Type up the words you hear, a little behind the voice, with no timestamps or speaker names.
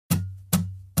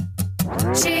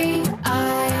it's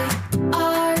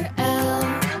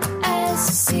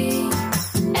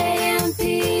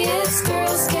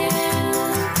Girls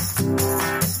Camp.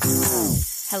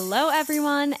 Hello,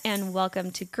 everyone, and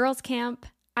welcome to Girls Camp.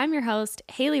 I'm your host,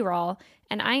 Haley Rawl,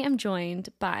 and I am joined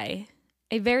by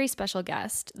a very special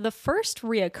guest, the first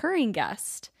reoccurring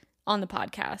guest on the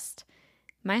podcast,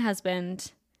 my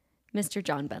husband, Mr.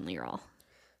 John Bentley Rawl.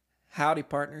 Howdy,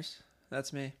 partners.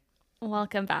 That's me.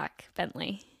 Welcome back,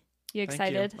 Bentley. You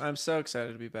excited? Thank you. I'm so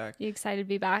excited to be back. You excited to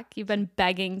be back? You've been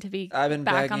begging to be I've been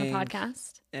back on the begging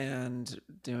podcast. And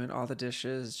doing all the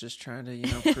dishes, just trying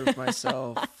to, prove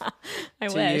myself I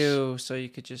to wish. you so you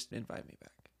could just invite me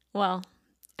back. Well,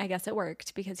 I guess it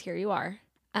worked because here you are.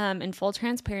 In full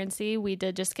transparency, we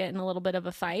did just get in a little bit of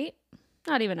a fight.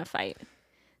 Not even a fight.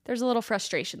 There's a little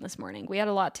frustration this morning. We had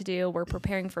a lot to do. We're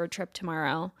preparing for a trip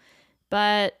tomorrow.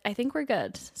 But I think we're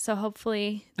good. So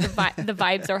hopefully the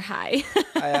vibes are high.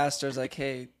 I asked her, I was like,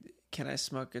 hey, can I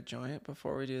smoke a joint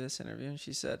before we do this interview? And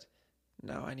she said,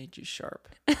 no, I need you sharp.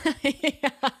 Yeah.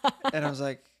 And I was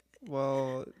like,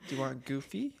 well, do you want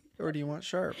goofy or do you want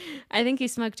sharp? I think you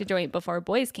smoked a joint before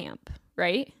boys camp,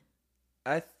 right?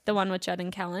 The one with Judd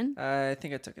and Kellen? I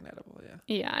think I took an edible, yeah.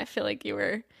 Yeah, I feel like you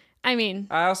were. I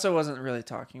also wasn't really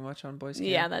talking much on boys camp.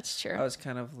 Yeah, that's true. I was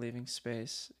kind of leaving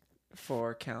space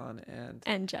for Callan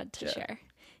and Judd to share.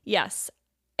 Yes.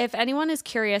 If anyone is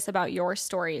curious about your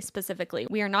story specifically,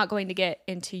 we are not going to get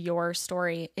into your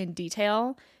story in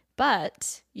detail,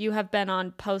 but you have been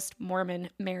on post-Mormon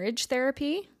marriage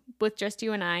therapy with just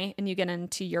you and you get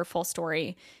into your full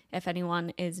story if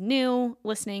anyone is new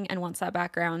listening and wants that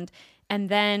background. And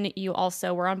then you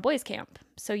also were on boys camp.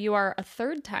 So you are a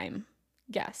third-time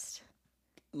guest.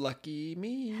 Lucky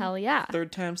me. Hell yeah.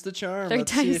 Third time's the charm.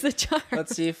 Let's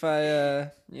see if I,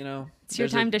 it's your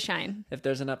time to shine. If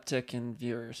there's an uptick in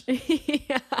viewers.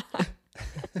 Yeah.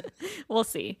 We'll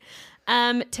see.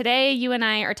 Today, you and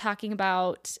I are talking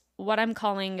about what I'm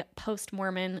calling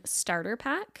Post-Mormon Starter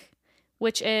Pack,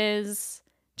 which is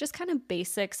just kind of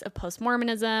basics of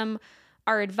post-Mormonism,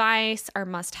 our advice, our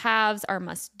must-haves, our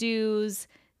must-dos,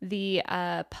 the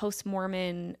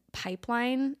post-Mormon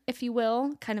pipeline, if you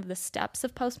will, kind of the steps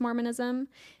of post-Mormonism.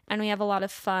 And we have a lot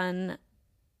of fun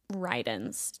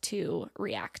write-ins to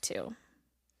react to.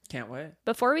 Can't wait.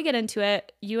 Before we get into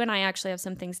it, you and I actually have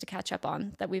some things to catch up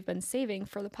on that we've been saving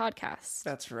for the podcast.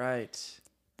 That's right.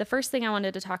 The first thing I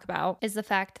wanted to talk about is the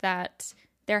fact that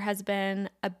there has been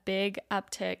a big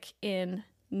uptick in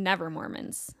Never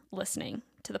Mormons listening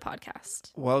to the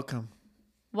podcast. Welcome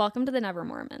to the Never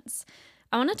Mormons.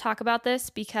 I want to talk about this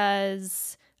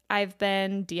because I've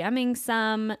been DMing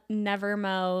some Never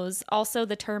Mos. Also,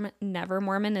 the term Never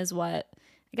Mormon is what,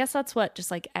 I guess that's what just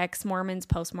like ex-Mormons,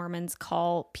 post-Mormons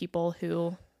call people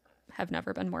who have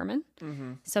never been Mormon.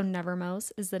 Mm-hmm. So Never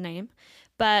Mos is the name.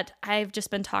 But I've just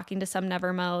been talking to some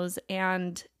Never Mos,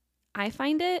 and I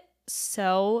find it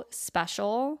so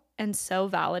special and so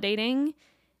validating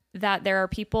that there are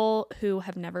people who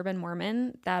have never been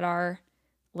Mormon that are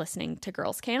listening to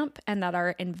Girls Camp and that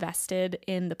are invested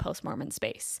in the post-Mormon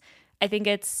space. I think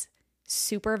it's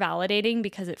super validating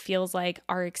because it feels like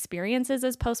our experiences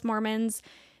as post-Mormons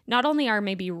not only are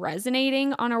maybe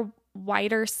resonating on a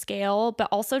wider scale, but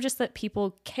also just that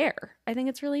people care. I think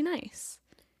it's really nice.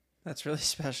 That's really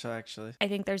special, actually. I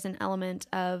think there's an element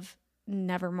of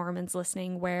Never Mormons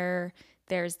listening where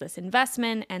there's this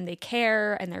investment and they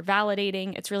care and they're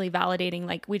validating. It's really validating.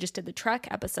 Like we just did the Trek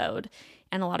episode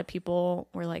and a lot of people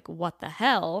were like, what the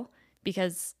hell?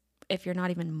 Because if you're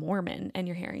not even Mormon and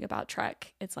you're hearing about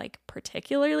Trek, it's like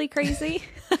particularly crazy.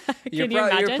 Can you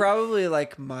imagine? You're probably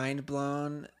like mind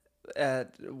blown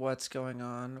at what's going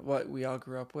on, what we all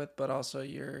grew up with, but also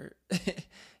you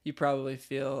probably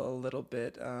feel a little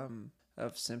bit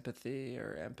of sympathy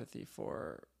or empathy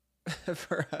for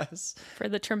us, for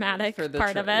the traumatic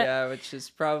part of it. Yeah, which is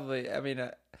probably, I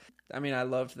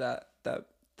loved that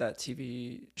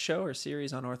TV show or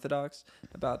series on Orthodox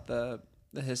about the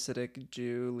Hasidic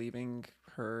Jew leaving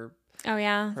her. Oh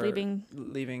yeah,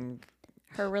 leaving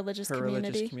her religious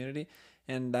community,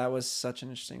 and that was such an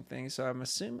interesting thing. So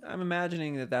I'm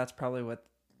imagining that probably what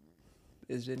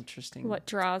is interesting. What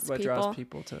draws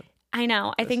people to. I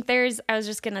know. I think I was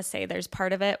just going to say there's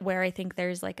part of it where I think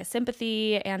there's like a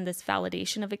sympathy and this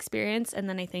validation of experience. And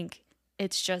then I think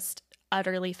it's just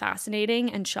utterly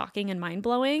fascinating and shocking and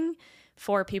mind-blowing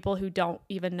for people who don't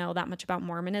even know that much about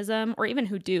Mormonism, or even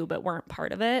who do but weren't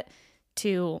part of it,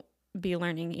 to be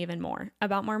learning even more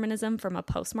about Mormonism from a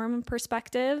post-Mormon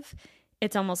perspective.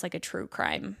 It's almost like a true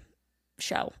crime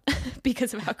show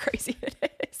because of how crazy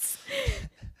it is.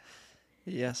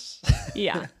 Yes.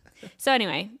 Yeah. So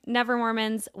anyway, Never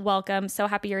Mormons, welcome. So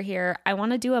happy you're here. I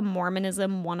want to do a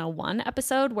Mormonism 101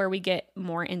 episode where we get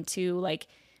more into like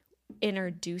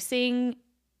introducing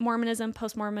Mormonism,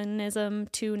 post-Mormonism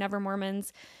to Never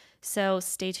Mormons. So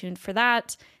stay tuned for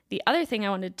that. The other thing I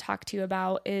wanted to talk to you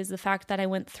about is the fact that I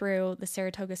went through the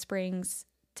Saratoga Springs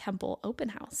Temple open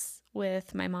house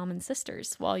with my mom and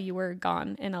sisters while you were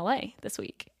gone in LA this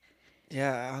week.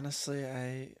 Yeah, honestly,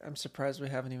 I'm surprised we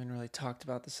haven't even really talked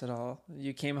about this at all.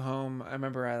 You came home. I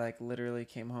remember I like literally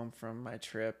came home from my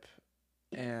trip,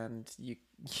 and you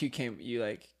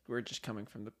like were just coming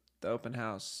from the open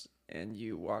house, and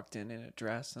you walked in a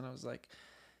dress, and I was like,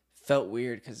 felt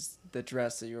weird because the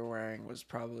dress that you were wearing was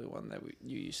probably one that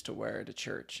you used to wear to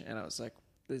church, and I was like,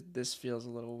 this feels a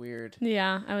little weird.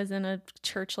 Yeah, I was in a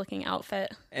church-looking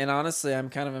outfit. And honestly, I'm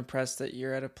kind of impressed that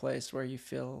you're at a place where you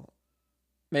feel.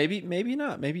 Maybe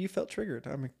not. Maybe you felt triggered.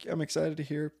 I'm excited to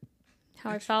hear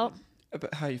How I felt.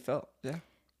 about how you felt. Yeah.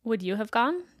 Would you have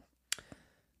gone?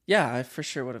 Yeah, I for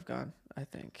sure would have gone. I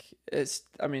think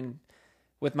I mean,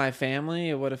 with my family,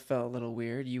 it would have felt a little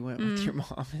weird. You went with your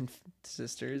mom and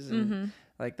sisters, and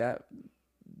like that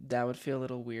would feel a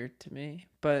little weird to me.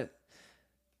 But,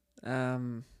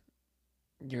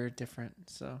 you're different,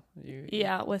 so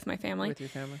Yeah, with my family. With your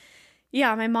family.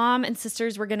 Yeah, my mom and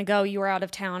sisters were going to go. You were out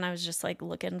of town. I was just like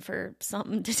looking for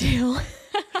something to do.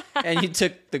 And you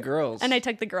took the girls. And I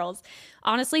took the girls.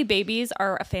 Honestly, babies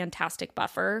are a fantastic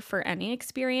buffer for any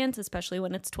experience, especially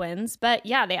when it's twins. But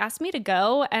yeah, they asked me to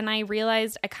go, and I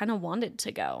realized I kind of wanted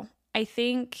to go. I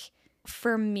think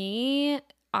for me,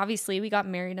 obviously, we got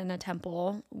married in a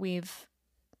temple.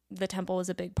 The temple was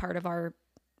a big part of our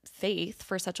faith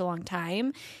for such a long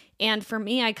time. And for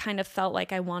me, I kind of felt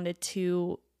like I wanted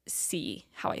to see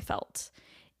how I felt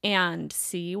and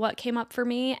see what came up for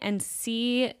me, and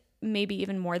see maybe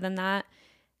even more than that,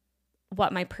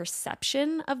 what my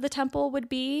perception of the temple would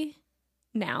be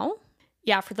now.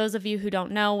 Yeah, for those of you who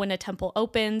don't know, when a temple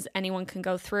opens, anyone can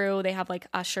go through. They have like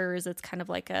ushers. It's kind of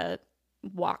like a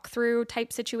walkthrough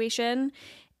type situation,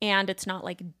 and it's not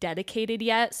like dedicated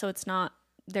yet. So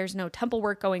there's no temple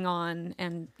work going on,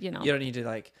 and you don't need to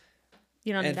have a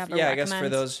yeah, recommend. I guess for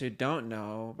those who don't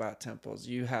know about temples,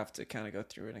 you have to kind of go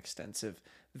through an extensive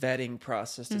vetting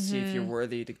process to see if you're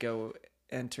worthy to go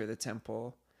enter the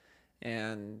temple,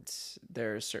 and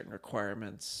there are certain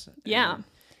requirements. Yeah.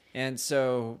 And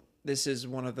so this is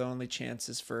one of the only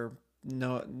chances for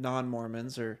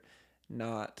non-Mormons or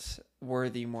not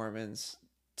worthy Mormons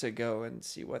to go and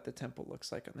see what the temple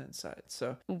looks like on the inside.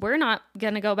 So we're not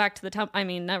going to go back to the temple. I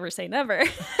mean, never say never,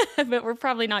 but we're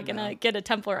probably not going to get a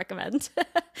temple recommend.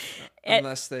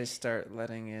 Unless they start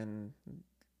letting in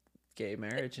gay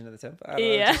marriage into the temple. I don't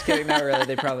know. Just kidding. Not really.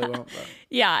 They probably won't. But.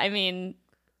 Yeah. I mean,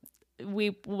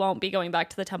 we won't be going back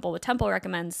to the temple with temple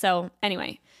recommends. So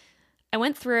anyway, I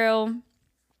went through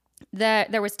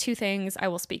there was two things I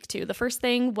will speak to. The first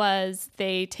thing was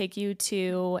they take you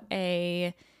to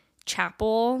a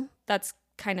chapel that's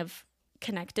kind of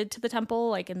connected to the temple,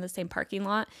 like in the same parking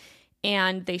lot.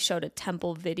 And they showed a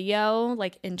temple video,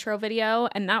 like intro video.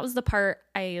 And that was the part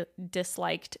I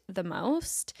disliked the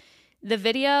most. The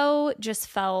video just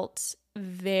felt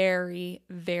very,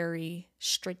 very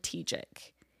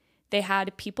strategic. They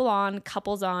had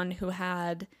couples on who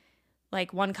had,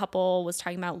 like, one couple was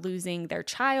talking about losing their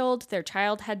child. Their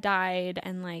child had died,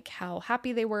 and like how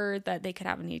happy they were that they could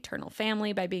have an eternal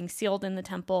family by being sealed in the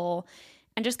temple,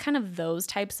 and just kind of those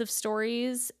types of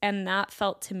stories. And that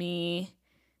felt to me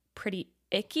pretty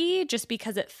icky, just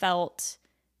because it felt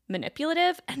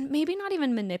manipulative, and maybe not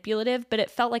even manipulative, but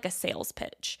it felt like a sales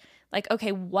pitch. Like,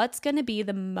 okay, what's going to be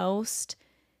the most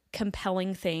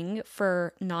compelling thing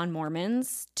for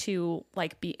non-Mormons to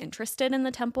like be interested in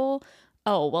the temple?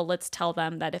 Oh, well, let's tell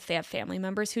them that if they have family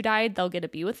members who died, they'll get to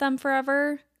be with them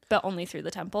forever, but only through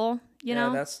the temple, you know?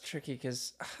 Yeah, that's tricky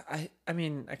because I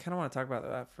mean, I kind of want to talk about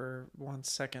that for 1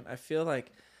 second. I feel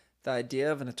like the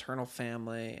idea of an eternal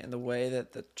family and the way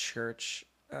that the church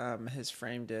has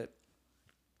framed it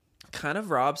kind of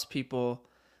robs people,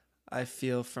 I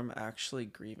feel, from actually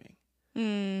grieving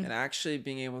and actually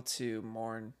being able to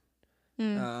mourn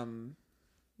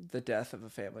the death of a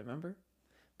family member,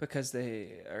 because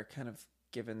they are kind of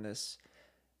given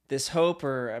this hope,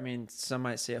 or I mean, some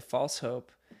might say a false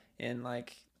hope, in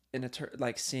like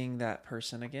like seeing that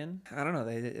person again. I don't know.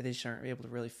 They just aren't able to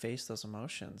really face those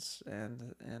emotions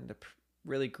and to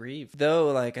really grieve.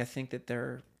 Though, like, I think that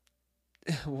they're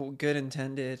good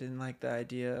intended in like the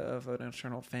idea of an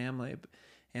eternal family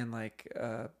and like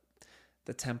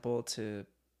the temple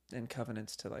and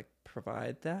covenants to like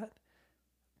provide that.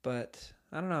 But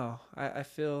I don't know. I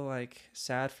feel like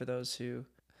sad for those who,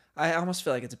 I almost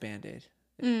feel like it's a Band-Aid.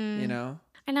 you know?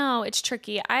 I know it's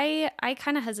tricky. I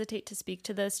kind of hesitate to speak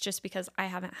to this just because I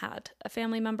haven't had a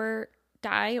family member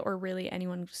die or really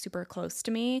anyone super close to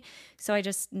me. So I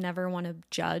just never want to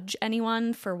judge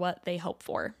anyone for what they hope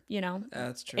for, you know?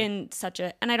 That's true. And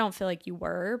I don't feel like you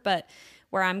were, but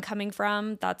where I'm coming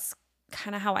from, that's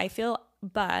kind of how I feel.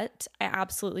 But I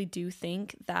absolutely do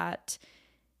think that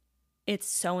it's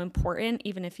so important,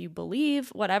 even if you believe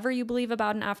whatever you believe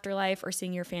about an afterlife or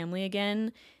seeing your family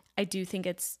again. I do think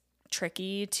it's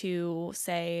tricky to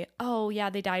say, oh yeah,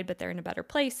 they died, but they're in a better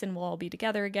place and we'll all be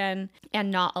together again, and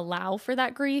not allow for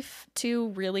that grief to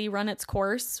really run its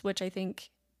course, which I think,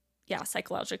 yeah,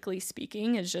 psychologically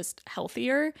speaking, is just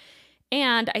healthier.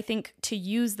 And I think to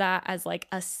use that as like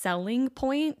a selling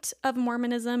point of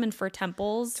Mormonism and for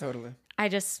temples, Totally. I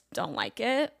just don't like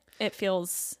it. It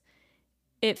feels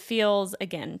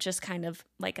again just kind of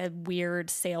like a weird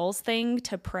sales thing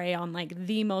to prey on like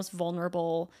the most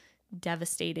vulnerable,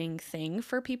 devastating thing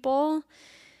for people.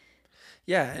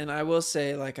 Yeah, and I will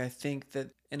say, like, I think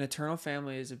that an eternal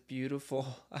family is a beautiful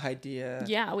idea.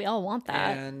 Yeah, we all want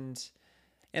that. And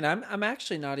I'm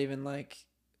actually not even like,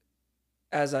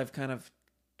 as I've kind of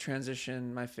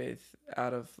transitioned my faith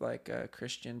out of like a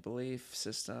Christian belief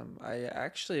system, I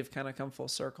actually have kind of come full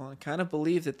circle and kind of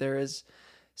believe that there is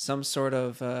some sort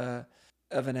of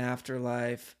an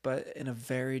afterlife, but in a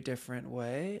very different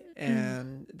way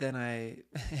and than I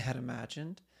had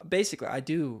imagined. Basically, I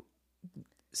do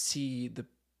see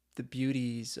the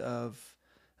beauties of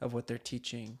what they're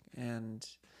teaching, and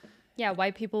Yeah,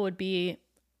 why people would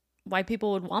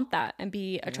want that and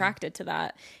be attracted to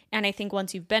that. And I think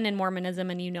once you've been in Mormonism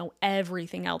and you know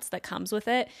everything else that comes with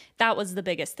it, that was the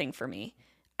biggest thing for me.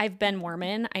 I've been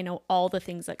Mormon. I know all the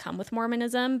things that come with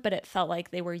Mormonism, but it felt like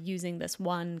they were using this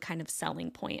one kind of selling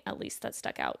point, at least that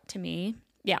stuck out to me.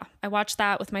 Yeah, I watched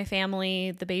that with my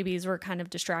family. The babies were kind of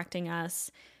distracting us.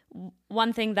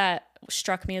 One thing that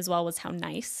struck me as well was how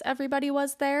nice everybody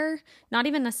was there. Not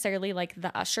even necessarily like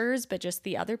the ushers, but just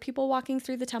the other people walking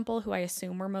through the temple, who I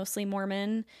assume were mostly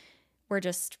Mormon, were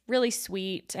just really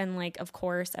sweet. And like, of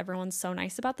course, everyone's so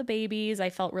nice about the babies. I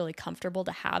felt really comfortable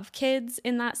to have kids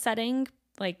in that setting.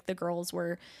 Like the girls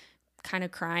were kind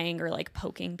of crying or like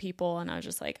poking people. And I was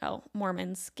just like, oh,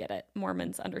 Mormons get it.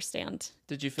 Mormons understand.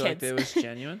 did you feel Kids. like it was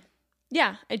genuine?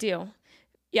 Yeah, I do.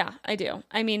 Yeah, I do.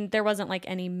 I mean, there wasn't like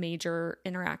any major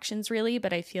interactions really,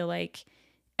 but I feel like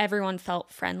everyone felt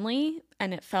friendly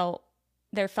and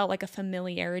there felt like a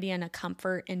familiarity and a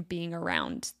comfort in being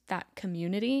around that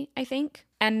community, I think.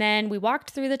 And then we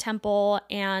walked through the temple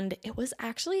and it was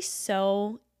actually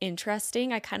so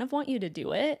interesting. I kind of want you to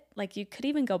do it. Like you could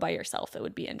even go by yourself. It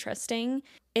would be interesting.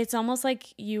 It's almost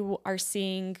like you are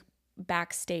seeing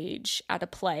backstage at a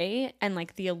play and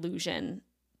like the illusion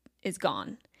is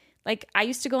gone. Like I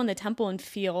used to go in the temple and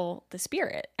feel the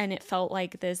spirit, and it felt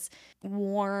like this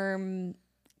warm,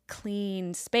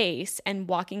 clean space, and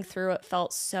walking through it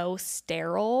felt so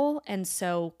sterile and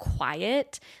so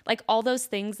quiet. Like all those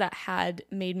things that had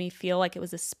made me feel like it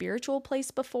was a spiritual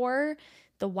place before,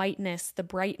 the whiteness, the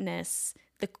brightness,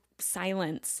 the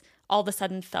silence, all of a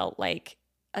sudden felt like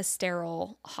a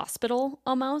sterile hospital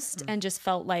almost, and just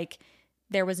felt like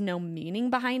there was no meaning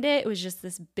behind it. It was just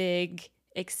this big,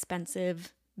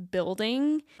 expensive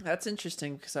building. That's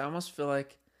interesting because I almost feel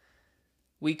like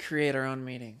we create our own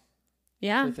meaning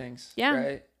for things. Yeah.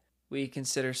 Right? We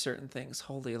consider certain things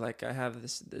holy. Like I have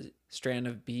the strand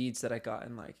of beads that I got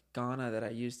in like Ghana that I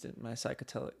used in my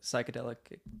psychedelic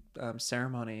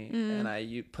ceremony, and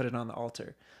I put it on the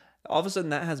altar. All of a sudden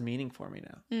that has meaning for me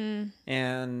now.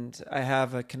 And I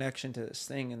have a connection to this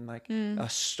thing and like a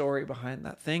story behind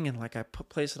that thing. And like I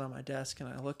place it on my desk and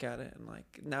I look at it and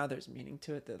like now there's meaning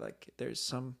to it, that like there's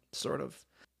some sort of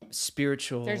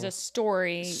spiritual. There's a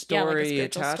story yeah, like a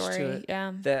spiritual attached story to it.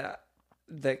 Yeah.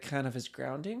 That kind of is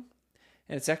grounding.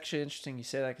 And it's actually interesting you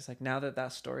say that because like now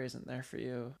that story isn't there for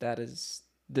you, that is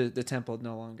the temple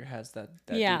no longer has that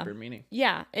deeper meaning.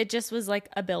 Yeah. It just was like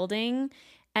a building.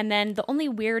 And then the only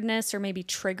weirdness or maybe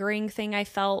triggering thing I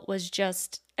felt was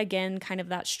just, again, kind of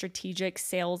that strategic,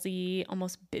 salesy,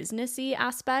 almost businessy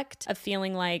aspect of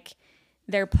feeling like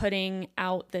they're putting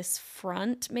out this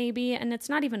front maybe. And it's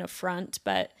not even a front,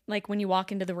 but like when you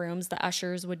walk into the rooms, the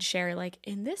ushers would share like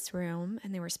in this room,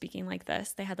 and they were speaking like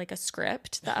this. They had like a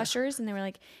script, the ushers, and they were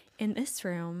like, in this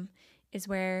room is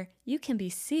where you can be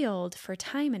sealed for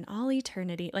time and all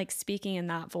eternity, like speaking in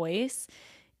that voice.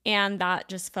 And that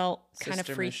just felt kind of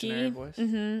freaky. Voice.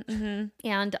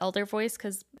 And elder voice,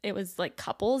 because it was like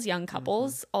couples, young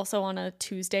couples, also on a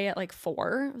Tuesday at like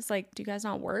 4. It was like, do you guys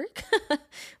not work?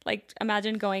 Like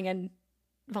imagine going and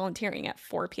volunteering at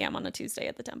 4 p.m. on a Tuesday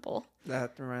at the temple.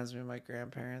 That reminds me of my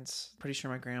grandparents. Pretty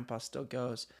sure my grandpa still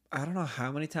goes. I don't know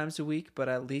how many times a week, but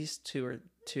at least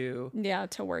two Yeah,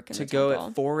 to work in to the go temple.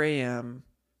 at 4 a.m.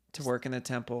 to work in the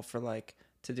temple for like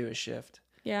to do a shift.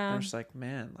 And Yeah, I'm just like,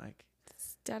 man, like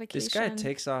it's dedication. this guy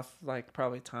takes off like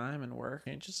probably time and work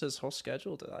and just his whole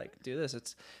schedule to like do this.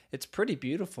 It's pretty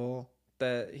beautiful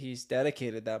that he's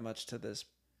dedicated that much to this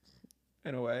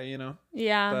in a way, you know?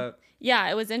 Yeah. But Yeah,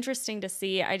 it was interesting to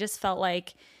see. I just felt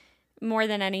like more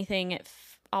than anything, it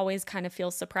always kind of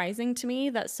feels surprising to me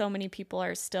that so many people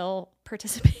are still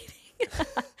participating.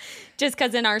 Just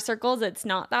because in our circles, it's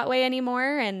not that way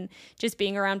anymore. And just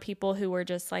being around people who were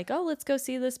just like, oh, let's go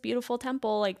see this beautiful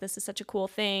temple. Like, this is such a cool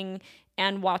thing.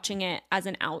 And watching it as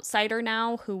an outsider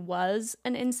now who was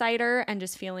an insider and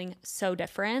just feeling so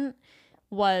different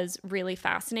was really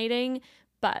fascinating.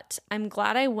 But I'm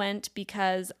glad I went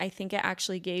because I think it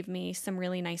actually gave me some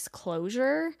really nice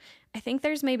closure. I think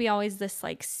there's maybe always this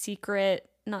like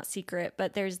not secret,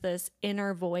 but there's this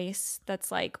inner voice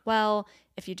that's like, well,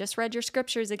 if you just read your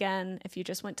scriptures again, if you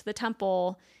just went to the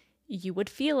temple, you would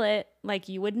feel it, like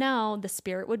you would know the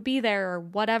spirit would be there or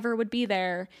whatever would be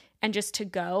there. And just to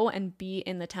go and be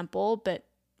in the temple, but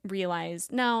realize,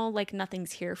 no, like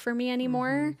nothing's here for me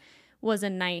anymore was a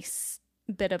nice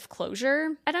bit of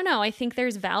closure. I don't know. I think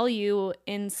there's value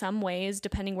in some ways,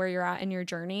 depending where you're at in your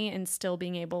journey, and still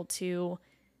being able to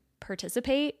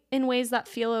participate in ways that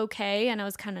feel okay. And I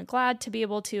was kind of glad to be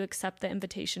able to accept the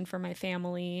invitation from my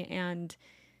family and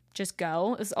just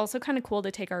go. It was also kind of cool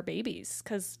to take our babies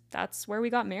because that's where we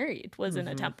got married, was in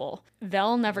a temple.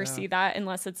 They'll never see that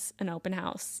unless it's an open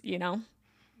house, you know?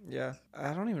 yeah,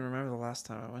 I don't even remember the last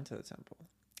time I went to the temple.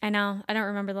 I know. I don't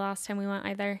remember the last time we went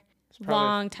either. Probably-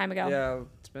 Long time ago. Yeah,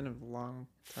 it's been a long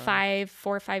time.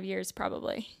 4 or 5 years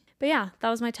probably. But yeah, that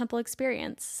was my temple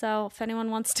experience. So if anyone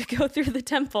wants to go through the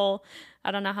temple,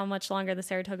 I don't know how much longer the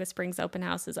Saratoga Springs open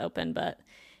house is open, but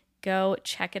go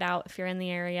check it out if you're in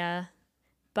the area.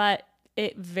 But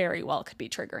it very well could be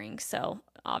triggering. So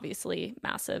obviously,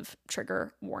 massive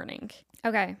trigger warning.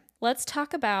 Okay, let's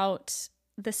talk about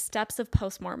the steps of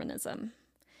post-Mormonism.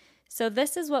 So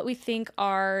this is what we think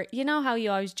are, you know how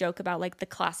you always joke about like the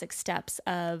classic steps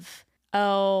of,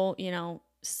 oh, you know,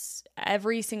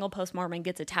 every single post-Mormon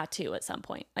gets a tattoo at some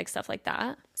point, like stuff like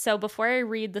that. So before I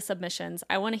read the submissions,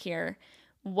 I want to hear,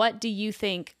 what do you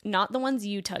think, not the ones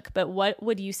you took, but what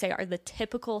would you say are the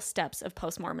typical steps of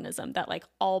post-Mormonism that like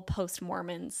all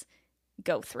post-Mormons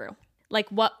go through? Like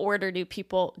what order do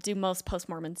most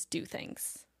post-Mormons do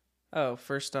things? Oh,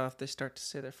 first off, they start to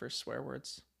say their first swear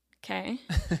words. Okay.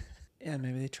 Yeah,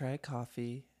 maybe they try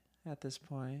coffee at this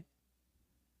point.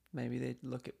 Maybe they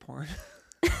look at porn.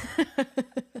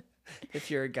 If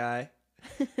you're a guy.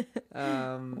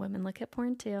 Women look at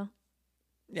porn too.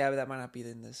 Yeah, but that might not be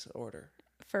in this order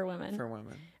For women. for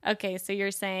women. Okay, so you're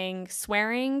saying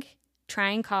swearing,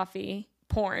 trying coffee,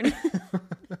 porn.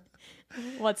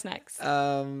 What's next?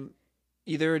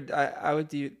 Either I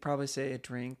would probably say a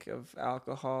drink of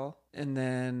alcohol, and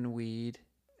then weed,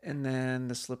 and then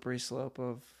the slippery slope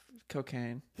of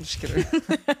cocaine. Just kidding.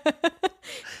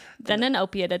 Then an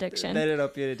opiate addiction. Then an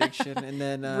opiate addiction, and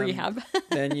then Rehab.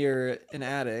 Then you're an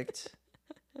addict,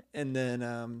 and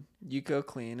then you go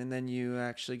clean, and then you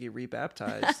actually get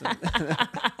rebaptized.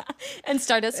 And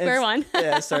start at square one.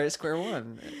 Yeah, start at square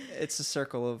one. It's a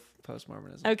circle of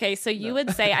post-Mormonism. Okay, so you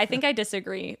would say, I think I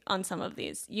disagree on some of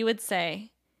these. You would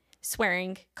say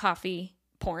swearing, coffee,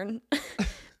 porn,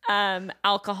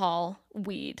 alcohol,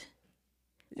 weed.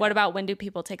 What about when do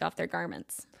people take off their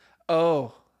garments?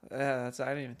 Oh, yeah, I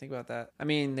didn't even think about that. I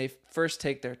mean, they first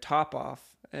take their top off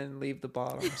and leave the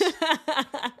bottoms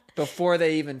before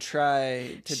they even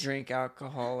try to drink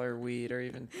alcohol or weed, or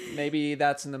even maybe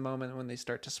that's in the moment when they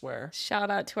start to swear.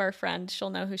 Shout out to our friend. She'll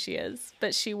know who she is.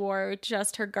 But she wore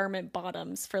just her garment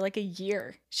bottoms for like a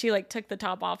year. She like took the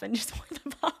top off and just wore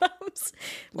the bottoms.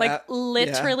 Like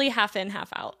literally half in, half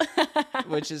out.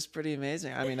 Which is pretty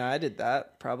amazing. I mean, I did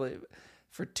that probably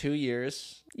for 2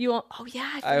 years.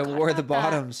 I wore the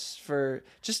bottoms for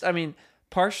just, I mean,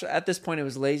 partial at this point it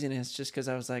was laziness, just because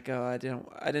I was like, oh, I didn't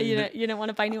You didn't want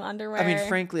to buy new underwear. I mean,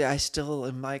 frankly, I still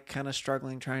am like kind of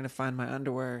struggling trying to find my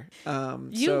underwear.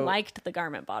 You liked the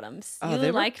garment bottoms. Oh, You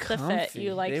they were liked the fit. You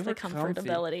They liked the were comfy.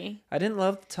 comfortability. I didn't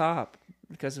love the top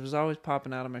because it was always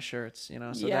popping out of my shirts, you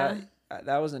know. So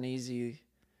that was an easy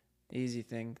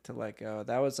thing to let go.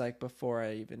 That was like before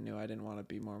I even knew I didn't want to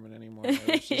be Mormon anymore. It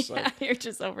was just like, You're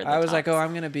just over the I was tops. like, oh,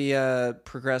 I'm gonna be a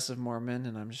progressive Mormon,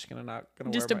 and I'm just not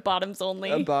gonna just wear a bottoms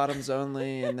only. a bottoms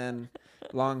only, and then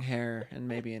long hair and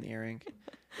maybe an earring.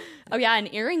 Oh yeah,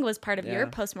 an earring was part of Yeah. your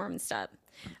post-Mormon step.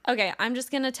 Okay, I'm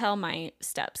just going to tell my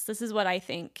steps. This is what I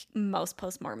think most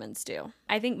post-Mormons do.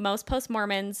 I think most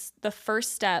post-Mormons, the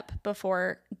first step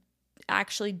before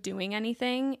actually doing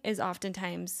anything is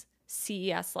oftentimes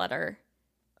CES letter,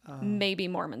 maybe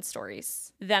Mormon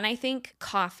stories. Then I think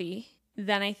coffee.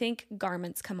 Then I think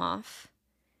garments come off.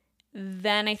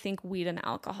 Then I think weed and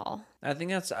alcohol. I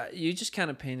think that's you just kind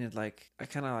of painted like I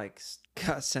kind of like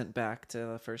got sent back to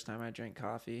the first time I drank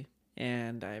coffee,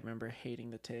 and I remember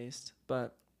hating the taste,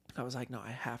 but I was like, no,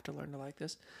 I have to learn to like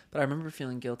this. But I remember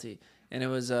feeling guilty, and it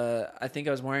was I think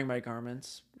I was wearing my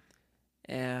garments,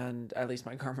 and at least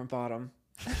my garment bottom.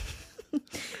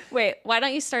 Wait, why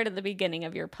don't you start at the beginning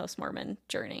of your post-Mormon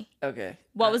journey? Okay.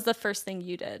 What was the first thing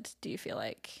you did, do you feel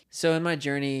like? So in my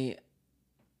journey,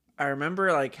 I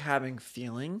remember like having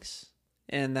feelings,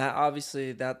 and that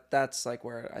obviously that's like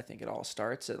where I think it all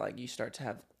starts. It like you start to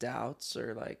have doubts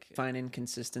or like find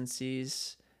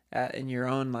inconsistencies in your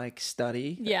own like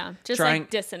study. Yeah, just like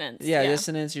dissonance. Yeah,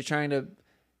 dissonance.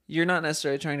 You're not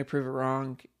necessarily trying to prove it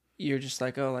wrong. You're just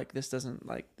like, oh, like this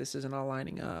isn't all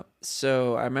lining up.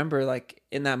 So I remember like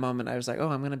in that moment, I was like, oh,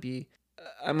 I'm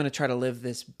gonna try to live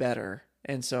this better.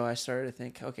 And so I started to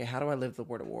think, okay, how do I live the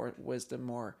word of wisdom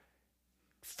more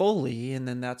fully? And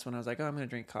then that's when I was like, oh, I'm going to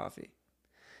drink coffee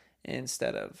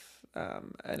instead of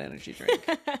an energy drink.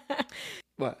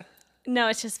 What? No,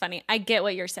 it's just funny. I get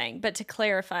what you're saying. But to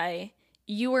clarify,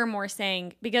 you were more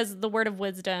saying, because the word of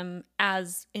wisdom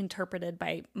as interpreted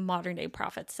by modern day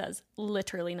prophets says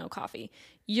literally no coffee.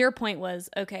 Your point was,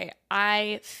 okay,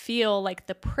 I feel like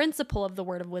the principle of the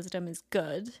word of wisdom is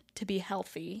good to be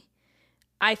healthy.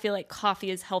 I feel like coffee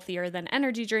is healthier than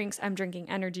energy drinks. I'm drinking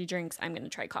energy drinks. I'm going to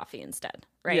try coffee instead,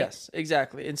 right? Yes,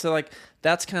 exactly. And so like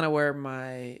that's kind of where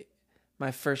my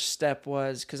first step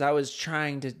was, because I was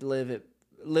trying to live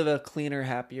a cleaner,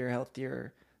 happier,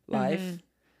 healthier life, Mm-hmm.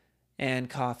 and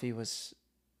coffee was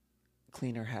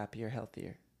cleaner, happier,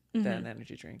 healthier than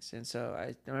energy drinks. And so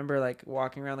I remember like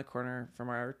walking around the corner from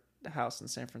our house in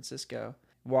San Francisco,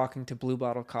 walking to Blue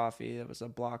Bottle Coffee that was a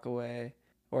block away,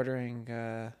 ordering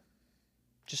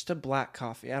just a black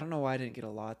coffee. I don't know why I didn't get a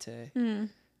latte,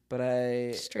 but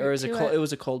it was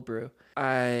a cold brew.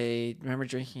 I remember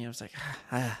drinking it. I was like,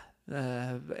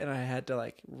 and I had to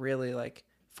like really like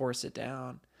force it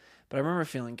down. But I remember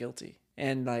feeling guilty,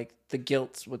 and like the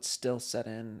guilt would still set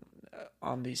in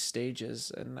on these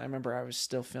stages. And I remember I was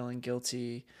still feeling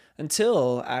guilty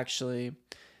until actually,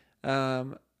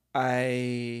 our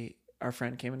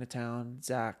friend came into town,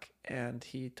 Zach, and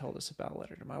he told us about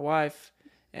Letter to My Wife,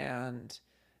 and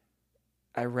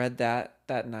I read that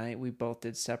night. We both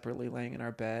did separately, laying in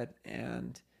our bed,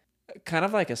 and kind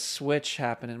of like a switch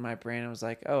happened in my brain. I was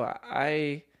like, oh,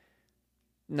 I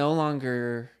no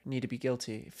longer need to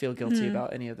feel guilty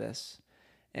about any of this.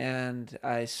 And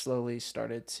I slowly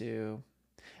started to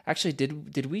actually,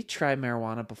 did we try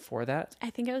marijuana before that? I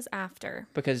think it was after.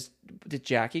 Because did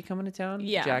Jackie come into town?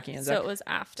 Yeah. Jackie and Zach? So it was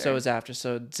after.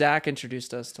 So Zach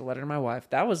introduced us to Letter to My Wife.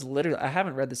 That was literally, I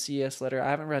haven't read the CS letter. I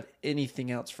haven't read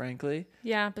anything else, frankly.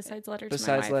 Yeah, besides Letter to My Wife.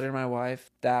 Besides Letter to My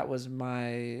Wife. That was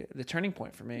the turning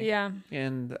point for me. Yeah.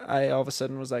 And I all of a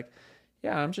sudden was like,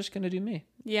 yeah, I'm just going to do me.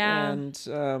 Yeah. And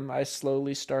I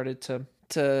slowly started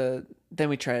to then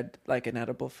we tried like an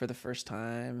edible for the first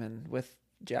time, and with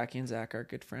Jackie and Zach are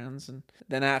good friends. And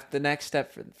then the next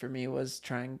step for me was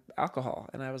trying alcohol,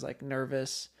 and I was like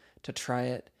nervous to try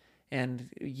it. And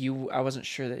I wasn't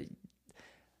sure that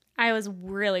I was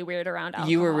really weird around alcohol.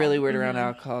 you were really weird around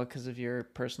alcohol because of your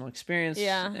personal experience.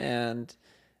 Yeah. And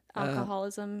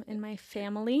alcoholism in my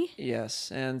family.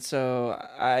 yes. And so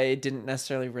I didn't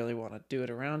necessarily really want to do it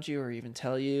around you or even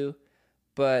tell you,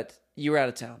 but you were out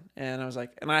of town, and I was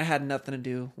like, and I had nothing to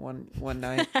do one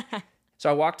night. So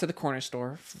I walked to the corner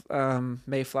store,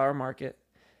 Mayflower Market,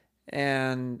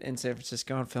 and in San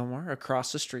Francisco on Fillmore,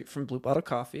 across the street from Blue Bottle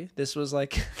Coffee. This was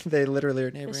like, they literally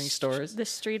are neighboring stores. The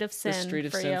street of sin. The street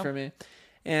of for sin you. for me.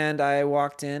 And I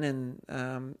walked in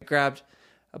and grabbed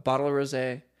a bottle of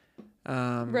rosé.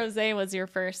 Rosé was your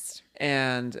first.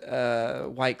 And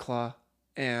White Claw,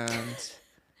 and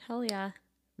Hell yeah.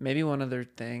 maybe one other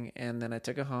thing. And then I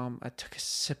took it home. I took a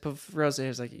sip of rosé. I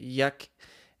was like, yuck.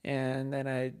 And then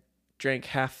I drank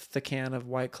half the can of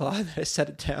White Claw, and I set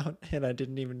it down, and I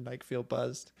didn't even like feel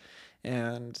buzzed.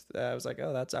 And I was like,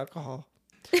 oh, that's alcohol.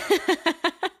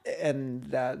 And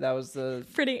that was the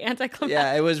Pretty anticlimactic.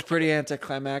 yeah, it was pretty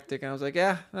anticlimactic. And I was like,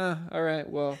 yeah, all right,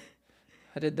 well,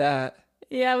 I did that.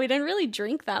 Yeah, we didn't really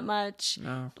drink that much.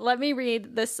 No. Let me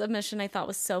read this submission I thought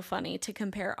was so funny to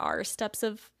compare our steps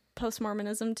of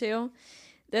post-Mormonism to.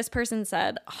 This person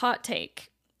said, hot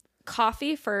take,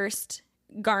 coffee first,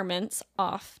 garments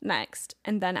off next,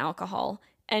 and then alcohol.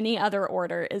 any other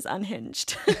order is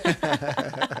unhinged.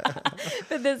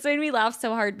 But this made me laugh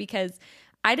so hard because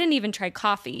I didn't even try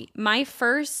coffee. My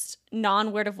first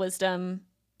non-word of wisdom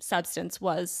substance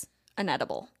was an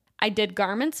edible. I did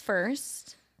garments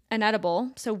first, an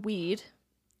edible, so weed,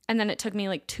 and then it took me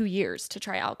like 2 years to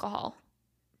try alcohol.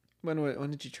 When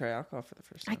did you try alcohol for the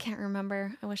first time? I can't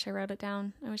remember. I wish I wrote it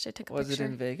down. I wish I took a Was picture. it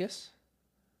in Vegas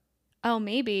Oh,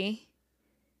 maybe.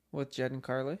 with Jed and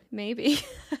Carly? Maybe.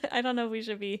 I don't know if we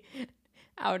should be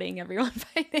outing everyone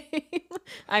by name.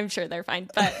 I'm sure they're fine.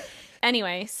 But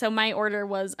anyway, so my order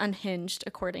was unhinged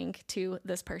according to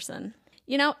this person.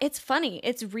 You know, it's funny.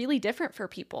 It's really different for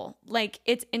people. Like,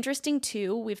 it's interesting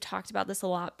too. We've talked about this a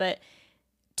lot, but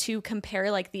to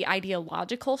compare like the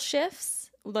ideological shifts,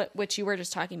 which you were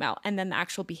just talking about, and then the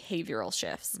actual behavioral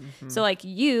shifts. So like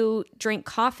you drink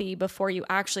coffee before you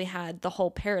actually had the whole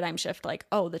paradigm shift, like,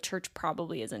 oh, the church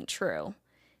probably isn't true,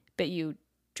 but you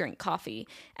drink coffee.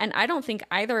 And I don't think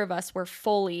either of us were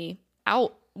fully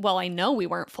out. Well, I know we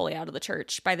weren't fully out of the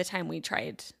church by the time we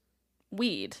tried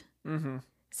weed. Mm-hmm.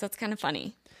 So it's kind of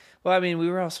funny. Well, I mean, we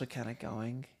were also kind of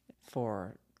going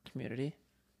for community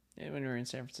when we were in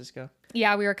San Francisco.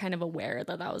 Yeah, we were kind of aware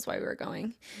that that was why we were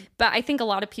going. But I think a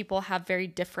lot of people have very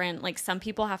different, like some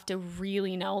people have to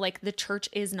really know, like the church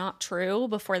is not true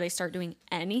before they start doing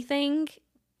anything,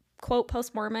 quote,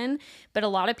 post-Mormon. But a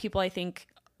lot of people I think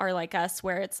are like us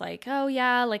where it's like, oh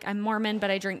yeah, like I'm Mormon,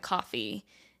 but I drink coffee.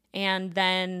 And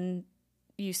then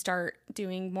you start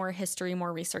doing more history,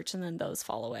 more research, and then those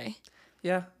fall away.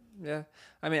 Yeah, yeah.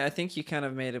 I mean, I think you kind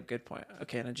of made a good point.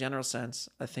 Okay, in a general sense,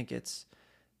 I think it's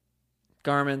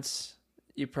garments.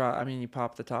 You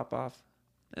pop the top off,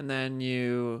 and then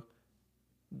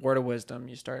word of wisdom.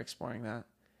 You start exploring that.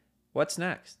 What's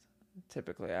next?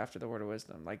 Typically after the word of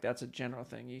wisdom, like that's a general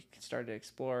thing. You can start to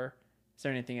explore. Is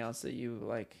there anything else that you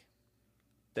like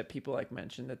that people like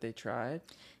mentioned that they tried?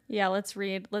 Yeah, let's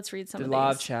read some The of these.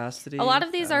 law of chastity. A lot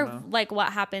of these I are don't know. like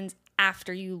what happens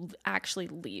after you actually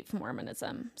leave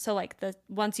Mormonism. So like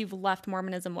once you've left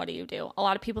Mormonism, what do? A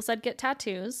lot of people said get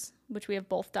tattoos, which we have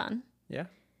both done. Yeah,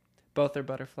 both are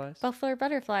butterflies. Both are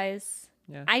butterflies.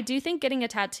 Yeah. I do think getting a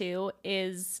tattoo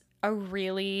is a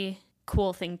really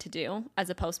cool thing to do as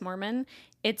a post-Mormon.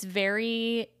 It's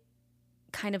very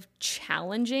kind of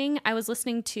challenging. I was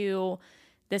listening to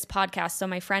this podcast. So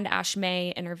my friend Ash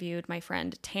May interviewed my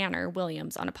friend Tanner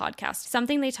Williams on a podcast.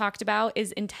 Something they talked about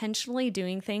is intentionally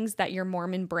doing things that your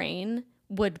Mormon brain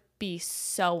would be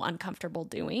so uncomfortable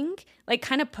doing, like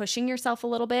kind of pushing yourself a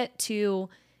little bit to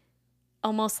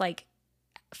almost like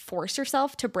force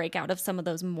yourself to break out of some of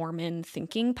those Mormon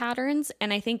thinking patterns.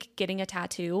 And I think getting a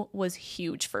tattoo was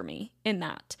huge for me in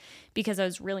that because I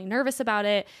was really nervous about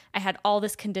it. I had all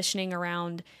this conditioning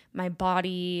around my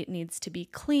body needs to be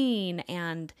clean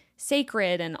and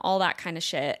sacred and all that kind of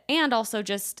shit. And also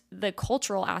just the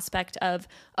cultural aspect of,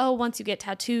 oh, once you get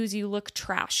tattoos, you look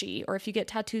trashy. Or if you get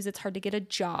tattoos, it's hard to get a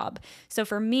job. So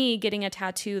for me, getting a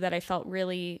tattoo that I felt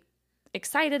really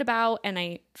excited about and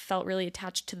I felt really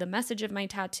attached to the message of my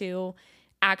tattoo,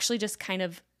 actually just kind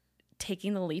of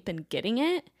taking the leap and getting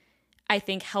it, I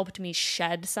think helped me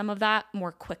shed some of that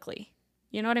more quickly.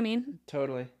 You know what I mean?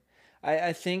 Totally.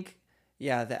 I think,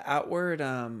 yeah, the outward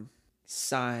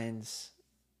signs,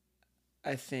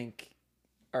 I think,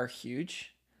 are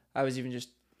huge. I was even just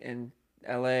in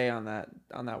LA on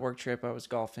that work trip. I was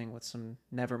golfing with some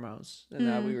Nevermos,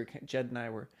 and Jed and I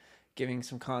were giving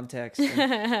some context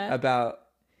about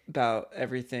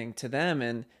everything to them,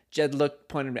 and Jed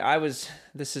pointed at me.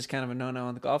 This is kind of a no-no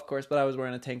on the golf course, but I was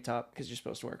wearing a tank top because you're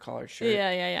supposed to wear a collared shirt.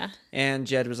 Yeah. And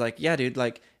Jed was like, yeah, dude,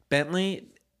 like Bentley,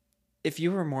 if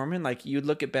you were Mormon, like you'd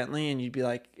look at Bentley and you'd be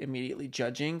like immediately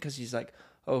judging because he's like,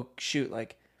 oh shoot,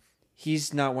 like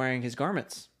he's not wearing his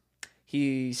garments.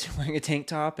 He's wearing a tank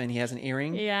top and he has an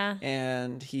earring. Yeah.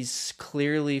 And he's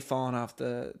clearly fallen off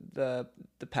the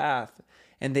path.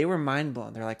 And they were mind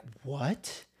blown. They're like,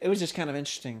 what? It was just kind of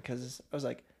interesting because I was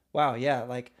like, wow, yeah,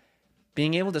 like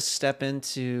being able to step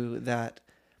into that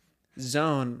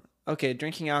zone. Okay,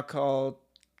 drinking alcohol,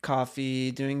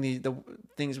 coffee, doing the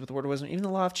things with the word of wisdom, even the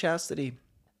law of chastity.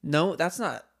 No, that's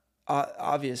not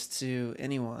obvious to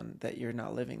anyone that you're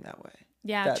not living that way.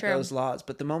 Yeah, true. Those laws.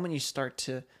 But the moment you start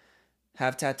to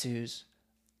have tattoos,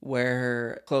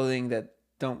 wear clothing that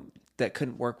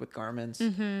couldn't work with garments,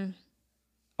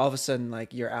 all of a sudden,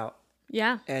 like you're out.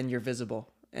 Yeah. And you're visible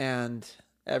and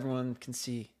everyone can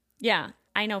see. Yeah.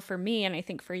 I know for me, and I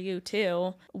think for you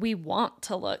too, we want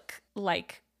to look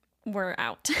like we're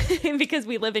out because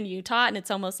we live in Utah and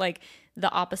it's almost like the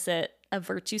opposite a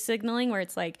virtue signaling where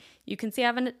it's like, you can see I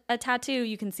have a tattoo.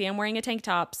 You can see I'm wearing a tank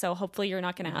top. So hopefully you're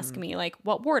not going to ask me like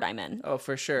what ward I'm in. Oh,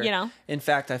 for sure. You know? In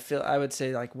fact, I would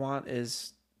say like want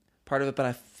is part of it, but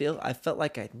I felt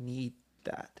like I need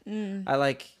that.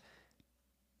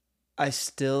 I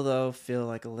still though feel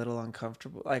like a little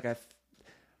uncomfortable. Like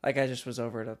I just was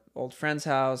over at an old friend's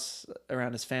house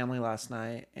around his family last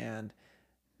night, and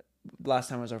last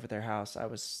time I was over at their house, I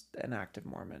was an active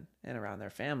Mormon and around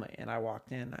their family, and I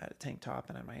walked in, I had a tank top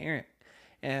and I had my earring,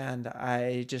 and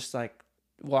I just like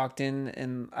walked in,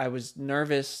 and I was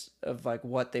nervous of like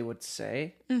what they would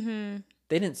say. Mm-hmm.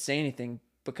 They didn't say anything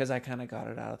because I kind of got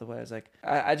it out of the way. I was like,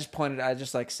 I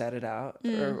just like said it out,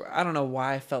 or I don't know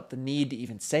why I felt the need to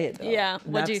even say it though. Yeah.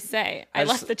 And What'd you say? I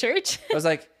left the church. I was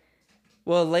like,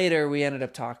 well, later we ended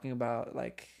up talking about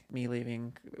like me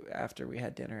leaving after we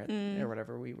had dinner or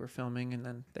whatever we were filming, and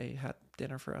then they had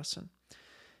dinner for us, and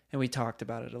we talked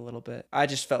about it a little bit. I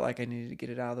just felt like I needed to get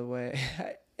it out of the way.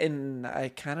 And I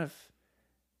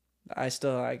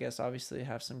still, I guess, obviously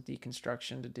have some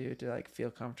deconstruction to do to like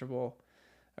feel comfortable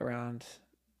around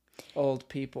old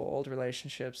people, old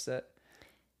relationships that,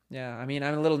 yeah, I mean,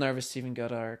 I'm a little nervous to even go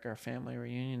to our family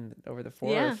reunion over the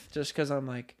 4th, just because I'm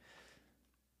like,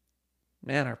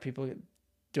 man,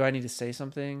 do I need to say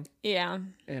something? Yeah.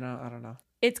 You know, I don't know.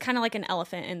 It's kind of like an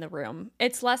elephant in the room.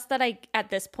 It's less that at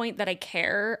this point that I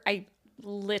care. I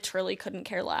literally couldn't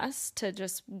care less to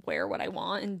just wear what I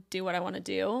want and do what I want to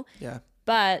do. Yeah.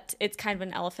 But it's kind of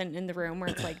an elephant in the room where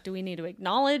it's like, do we need to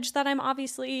acknowledge that I'm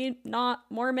obviously not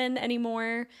Mormon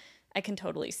anymore? I can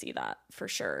totally see that for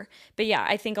sure. But yeah,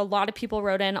 I think a lot of people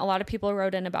wrote in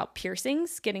about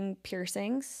piercings, getting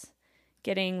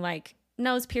like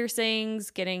nose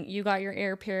piercings, you got your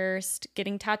ear pierced,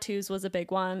 getting tattoos was a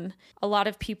big one. A lot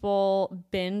of people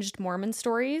binged Mormon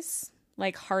stories,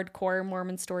 like hardcore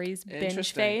Mormon stories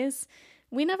binge phase.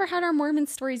 We never had our Mormon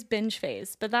stories binge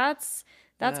phase, but that's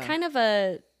kind of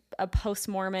a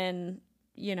post-Mormon,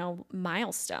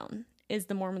 milestone is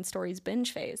the Mormon stories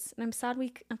binge phase. And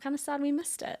I'm kind of sad we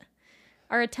missed it.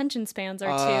 Our attention spans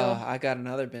are too. I got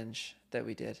another binge that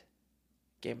we did.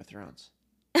 Game of Thrones.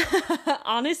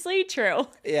 Honestly, true.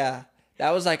 Yeah.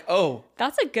 That was like, oh.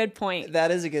 That's a good point.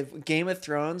 That is a good Game of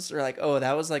Thrones. Or like, oh,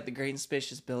 that was like the Great and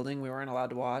Spacious Building we weren't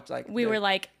allowed to watch. Like we were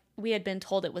like, we had been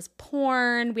told it was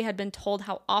porn. We had been told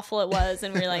how awful it was.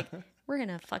 And we were like, we're going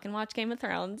to fucking watch Game of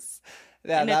Thrones.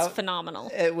 Yeah, and it's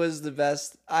phenomenal. It was the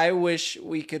best. I wish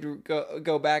we could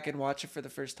go back and watch it for the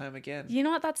first time again. You know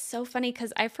what? That's so funny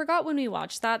because I forgot when we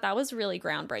watched that. That was really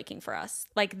groundbreaking for us.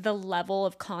 Like the level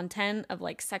of content of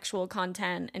like sexual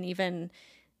content and even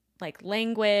like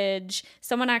language.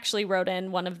 Someone actually wrote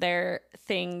in one of their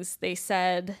things. They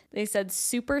said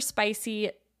super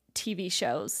spicy TV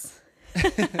shows.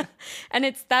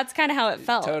 And that's kind of how it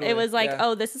felt. Totally, it was like,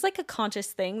 oh, this is like a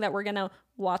conscious thing that we're gonna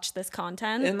watch this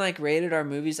content. And like rated R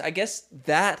movies, I guess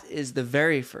that is the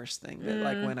very first thing that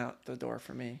like went out the door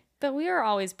for me. But we are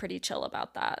always pretty chill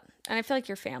about that, and I feel like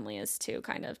your family is too,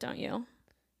 kind of, don't you?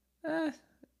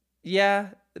 Yeah,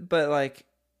 but like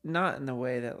not in the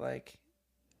way that like.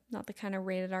 Not the kind of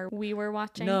rated R we were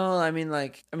watching. No, I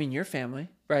mean your family,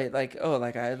 right? Like, oh,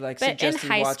 like I like but suggested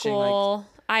in high watching school, like.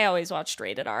 I always watched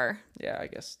rated R. Yeah, I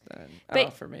guess.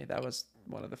 For me, that was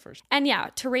one of the first. And yeah,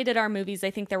 to rated R movies,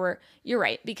 I think you're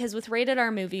right, because with rated R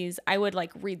movies, I would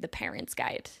like read the parents'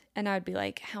 guide, and I would be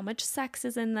like, how much sex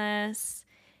is in this?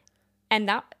 And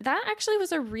that actually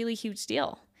was a really huge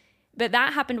deal. But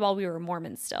that happened while we were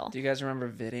Mormons still. Do you guys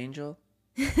remember VidAngel?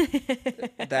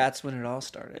 That's when it all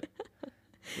started.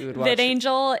 We would watch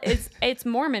VidAngel it's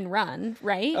Mormon run,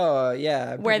 right? Oh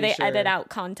yeah, where they edit out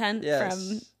content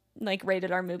from like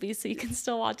rated R movies so you can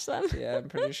still watch them. Yeah, I'm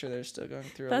pretty sure they're still going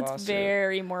through a lawsuit. That's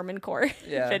very Mormon core.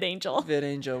 Yeah. VidAngel.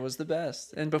 VidAngel was the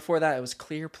best. And before that it was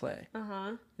Clear Play.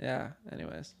 Uh-huh. Yeah,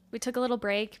 anyways. We took a little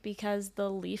break because the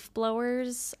leaf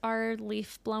blowers are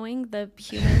leaf blowing. The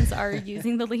humans are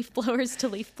using the leaf blowers to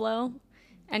leaf blow.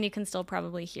 And you can still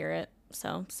probably hear it.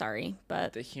 So sorry,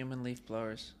 but the human leaf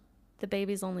blowers. The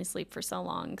babies only sleep for so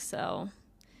long, so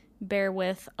bear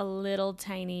with a little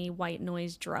tiny white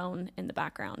noise drone in the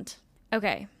background.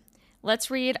 Okay,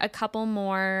 let's read a couple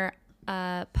more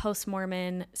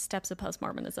post-Mormon steps of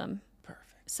post-Mormonism. Perfect.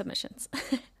 Submissions.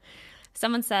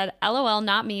 Someone said, LOL,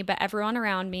 not me, but everyone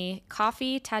around me.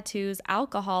 Coffee, tattoos,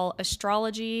 alcohol,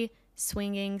 astrology,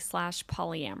 swinging /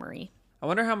 polyamory. I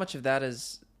wonder how much of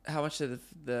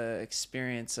the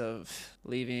experience of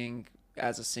leaving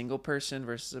as a single person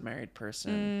versus a married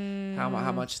person,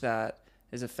 how much that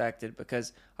is affected,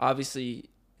 because obviously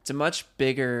it's a much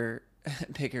bigger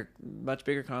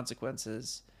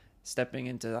consequences stepping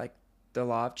into like the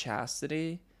law of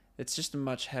chastity it's just a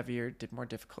much heavier, more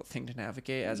difficult thing to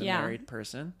navigate as a Yeah. married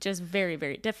person. Just very,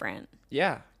 very different.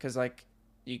 Yeah, because like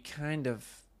you kind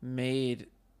of made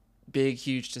big,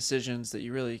 huge decisions that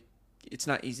it's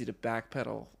not easy to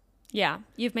backpedal. Yeah,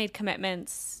 you've made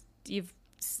commitments.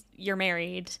 You're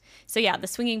married. So yeah, the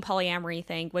swinging polyamory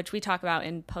thing, which we talk about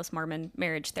in post-Mormon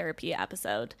marriage therapy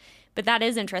episode. But that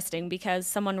is interesting because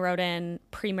someone wrote in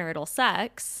premarital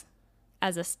sex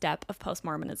as a step of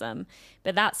post-Mormonism.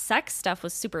 But that sex stuff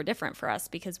was super different for us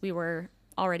because we were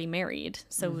already married,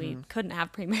 so we couldn't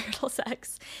have premarital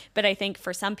sex. But I think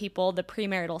for some people, the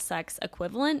premarital sex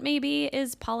equivalent maybe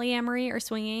is polyamory or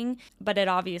swinging, but it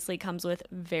obviously comes with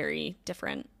very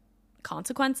different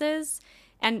consequences.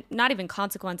 And not even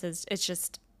consequences, it's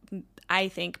just, I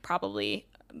think, probably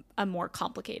a more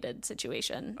complicated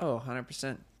situation. Oh,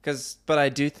 100%. But I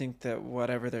do think that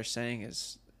whatever they're saying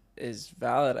is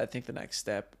valid. I think the next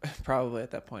step probably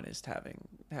at that point is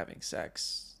having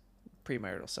sex,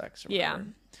 premarital sex or Yeah, whatever.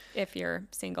 if you're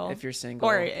single. If you're single.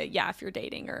 Or, yeah, if you're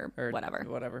dating or whatever.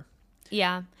 Whatever.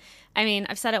 Yeah. I mean,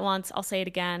 I've said it once, I'll say it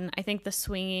again. I think the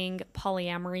swinging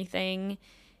polyamory thing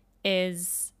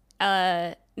is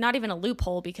not even a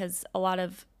loophole because a lot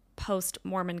of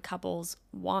post-Mormon couples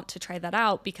want to try that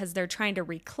out because they're trying to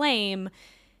reclaim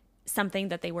something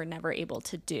that they were never able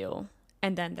to do.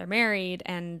 And then they're married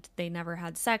and they never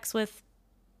had sex with,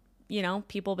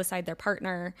 people beside their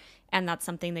partner. And that's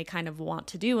something they kind of want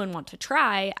to do and want to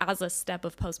try as a step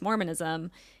of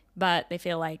post-Mormonism, but they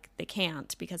feel like they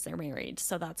can't because they're married.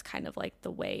 So that's kind of like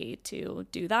the way to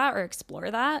do that or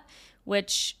explore that,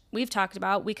 which we've talked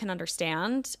about. We can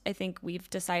understand. I think we've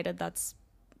decided that's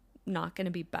not going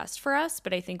to be best for us,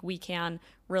 but I think we can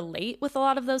relate with a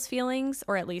lot of those feelings,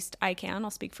 or at least I can.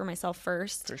 I'll speak for myself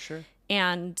first. For sure.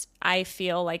 And I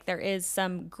feel like there is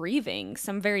some grieving,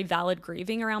 some very valid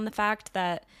grieving around the fact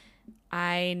that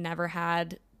I never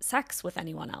had sex with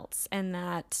anyone else and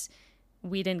that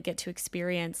we didn't get to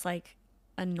experience like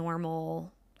a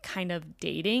normal kind of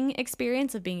dating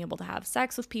experience of being able to have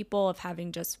sex with people, of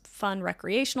having just fun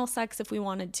recreational sex if we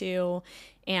wanted to.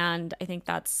 And I think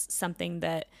that's something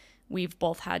that we've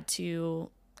both had to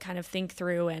kind of think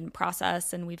through and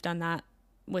process, and we've done that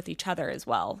with each other as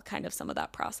well, kind of some of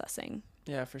that processing.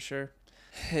 Yeah, for sure.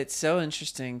 It's so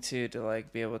interesting too to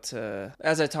like be able to,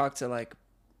 as I talk to like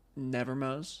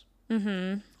Nevermos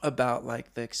about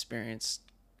like the experience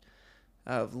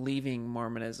of leaving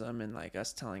Mormonism and like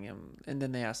us telling him, and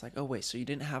then they asked like, oh wait, so you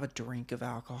didn't have a drink of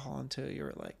alcohol until you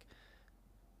were like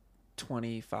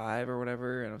 25 or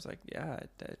whatever? And I was like, yeah,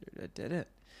 I did it.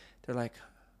 They're like,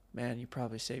 man, you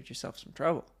probably saved yourself some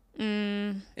trouble.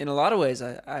 In a lot of ways,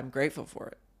 I'm grateful for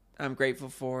it. I'm grateful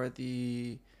for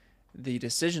the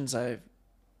decisions I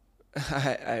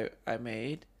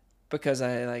made, because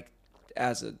I like,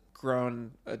 as a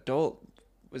grown adult,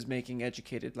 was making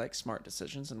educated, like smart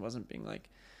decisions and wasn't being like,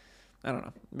 I don't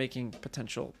know, making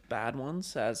potential bad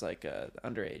ones as like a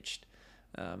underage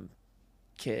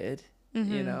kid,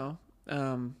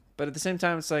 but at the same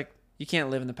time, it's like, you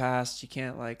can't live in the past. You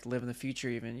can't like live in the future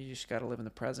even. You just got to live in the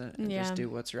present and just do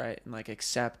what's right and like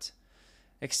accept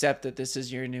that this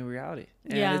is your new reality.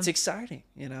 And it's exciting,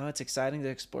 it's exciting to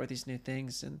explore these new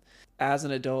things. And as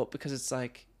an adult, because it's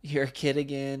like you're a kid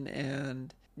again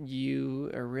and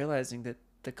you are realizing that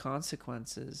the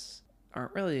consequences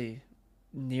aren't really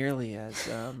nearly as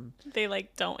They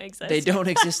like don't exist. They don't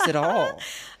exist at all.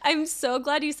 I'm so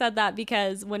glad you said that,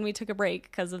 because when we took a break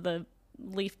because of the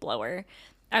leaf blower,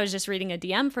 I was just reading a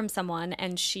DM from someone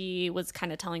and she was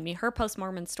kind of telling me her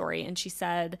post-Mormon story. And she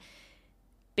said,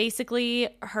 basically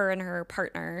her and her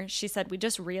partner, she said, we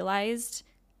just realized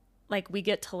like we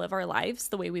get to live our lives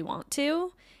the way we want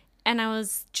to. And I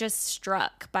was just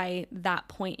struck by that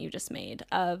point you just made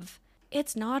of,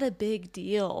 it's not a big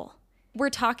deal. We're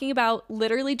talking about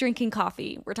literally drinking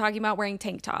coffee. We're talking about wearing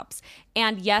tank tops.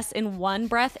 And yes, in one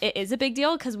breath, it is a big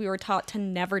deal because we were taught to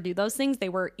never do those things. They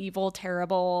were evil,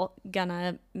 terrible,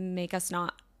 gonna make us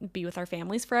not be with our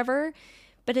families forever.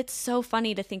 But it's so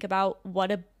funny to think about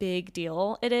what a big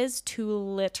deal it is to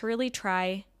literally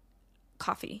try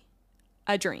coffee,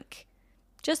 a drink,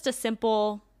 just a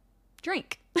simple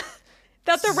drink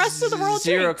that the rest of the world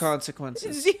Zero drinks.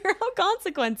 consequences. Zero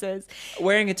consequences.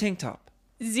 Wearing a tank top.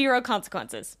 Zero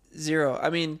consequences. Zero.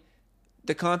 I mean,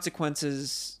 the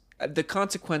consequences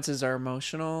are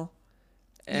emotional.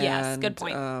 And, Yes, good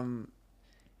point.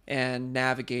 And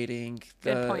navigating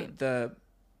Good point. the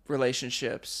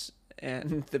relationships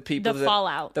and the people The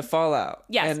fallout. The fallout.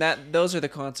 Yes. And those are the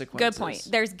consequences. Good point.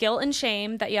 There's guilt and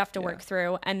shame that you have to work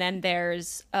through. And then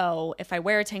there's, oh, if I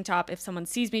wear a tank top, if someone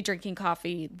sees me drinking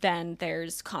coffee, then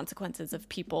there's consequences of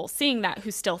people seeing that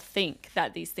who still think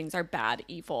that these things are bad,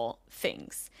 evil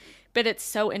things. But it's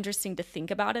so interesting to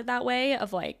think about it that way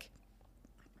of like,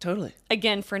 Totally.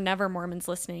 again, for Never Mormons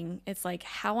listening, it's like,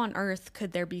 how on earth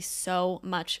could there be so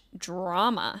much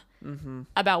drama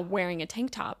about wearing a tank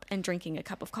top and drinking a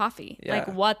cup of coffee? Yeah. Like,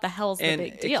 what the hell's the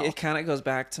big deal? It kind of goes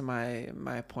back to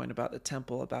my point about the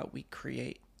temple, about we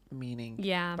create meaning.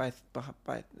 Yeah.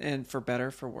 By and for better,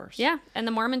 for worse. Yeah. And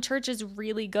the Mormon church is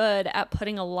really good at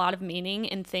putting a lot of meaning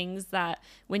in things that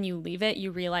when you leave it, you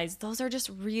realize those are just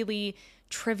really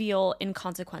trivial,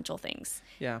 inconsequential things.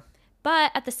 Yeah.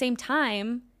 But at the same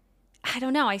time, I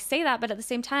don't know. I say that, but at the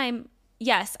same time,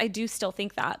 yes, I do still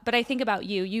think that. But I think about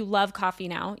you. You love coffee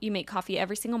now. You make coffee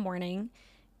every single morning.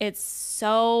 It's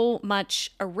so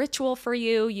much a ritual for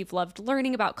you. You've loved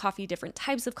learning about coffee, different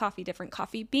types of coffee, different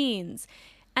coffee beans.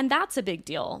 And that's a big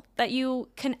deal, that you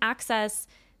can access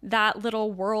that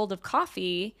little world of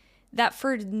coffee that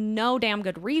for no damn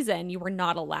good reason you were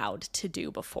not allowed to do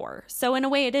before. So in a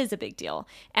way, it is a big deal.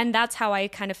 And that's how I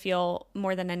kind of feel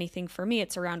more than anything for me.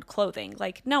 It's around clothing.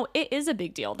 Like, no, it is a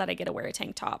big deal that I get to wear a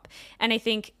tank top. And I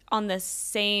think in the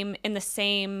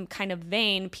same kind of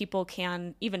vein, people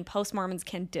can, even post-Mormons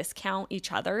can discount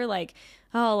each other. Like,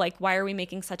 oh, like, why are we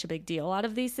making such a big deal out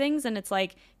of these things? And it's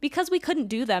like, because we couldn't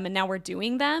do them and now we're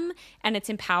doing them, and it's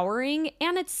empowering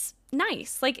and it's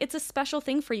nice. Like, it's a special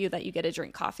thing for you that you get to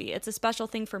drink coffee. It's a special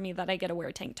thing for me that I get to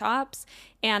wear tank tops.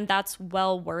 And that's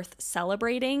well worth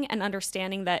celebrating and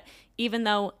understanding that even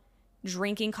though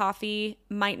drinking coffee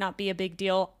might not be a big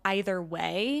deal either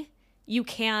way, you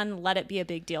can let it be a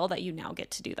big deal that you now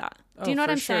get to do that. Do you know what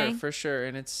I'm saying? For sure.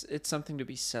 And it's something to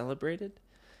be celebrated,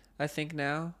 I think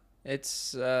now.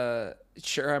 It's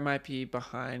sure, I might be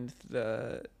behind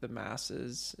the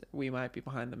masses. We might be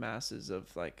behind the masses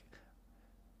of like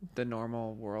the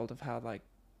normal world of how like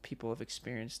people have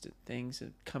experienced things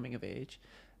and coming of age.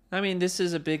 I mean, this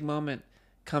is a big moment,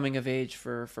 coming of age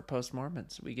for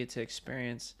post-Mormons. We get to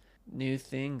experience new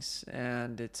things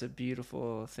and it's a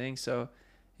beautiful thing. So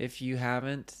if you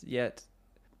haven't yet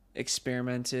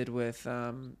experimented with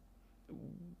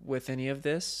any of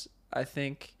this, I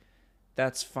think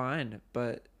that's fine.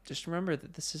 But just remember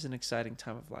that this is an exciting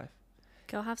time of life.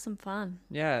 Go have some fun.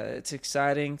 Yeah, it's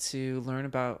exciting to learn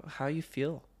about how you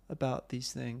feel about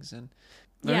these things and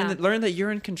learn that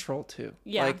you're in control too.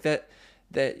 Yeah. Like that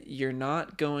you're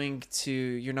not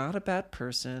you're not a bad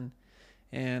person,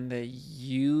 and that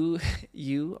you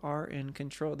are in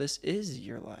control. This is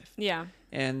your life. Yeah.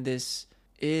 And this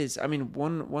is, I mean,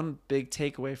 one big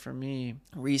takeaway for me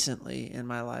recently in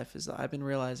my life is that I've been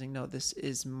realizing, no, this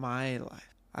is my life.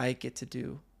 I get to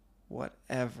do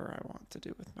whatever I want to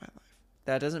do with my life.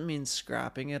 That doesn't mean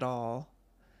scrapping it all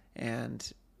and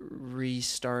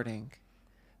restarting,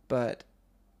 but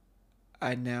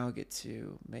I now get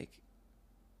to make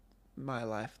my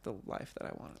life the life that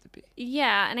I want it to be.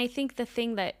 Yeah, and I think the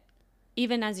thing that,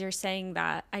 even as you're saying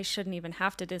that, I shouldn't even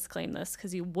have to disclaim this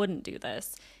because you wouldn't do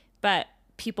this, but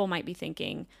people might be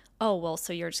thinking, oh, well,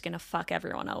 so you're just going to fuck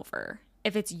everyone over.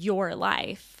 If it's your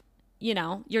life, you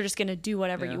know, you're just going to do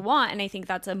whatever you want. And I think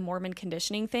that's a Mormon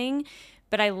conditioning thing.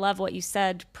 But I love what you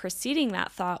said preceding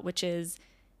that thought, which is,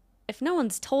 if no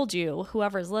one's told you,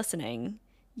 whoever's listening,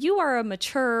 you are a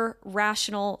mature,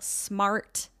 rational,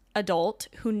 smart adult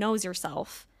who knows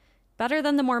yourself better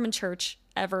than the Mormon church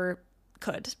ever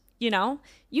could. You know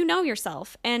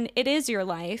yourself, and it is your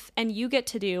life, and you get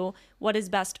to do what is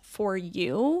best for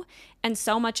you. And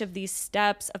so much of these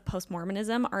steps of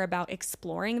post-Mormonism are about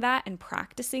exploring that and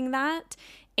practicing that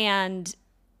and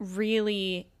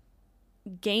really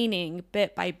gaining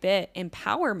bit by bit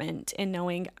empowerment in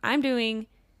knowing I'm doing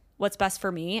what's best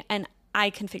for me and I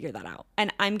can figure that out.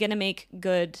 And I'm going to make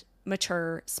good,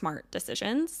 mature, smart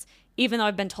decisions, even though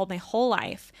I've been told my whole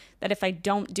life that if I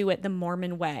don't do it the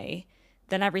Mormon way,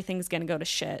 then everything's going to go to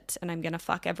shit and I'm going to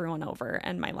fuck everyone over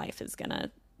and my life is going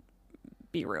to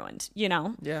be ruined, you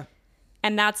know? Yeah.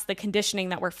 And that's the conditioning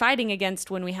that we're fighting against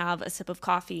when we have a sip of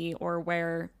coffee or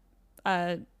wear,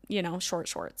 short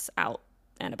shorts out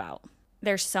and about.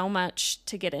 There's so much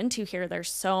to get into here. There's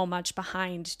so much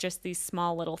behind just these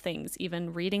small little things.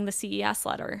 Even reading the CES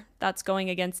letter, that's going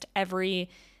against every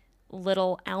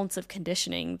little ounce of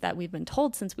conditioning that we've been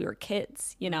told since we were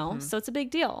kids, you know? So it's a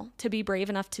big deal to be brave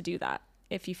enough to do that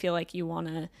if you feel like you want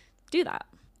to do that.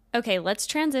 Okay, let's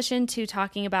transition to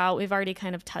talking about, we've already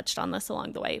kind of touched on this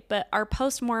along the way, but our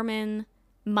post-Mormon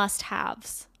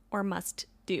must-haves or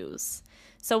must-dos.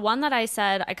 So one that I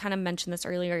said, I kind of mentioned this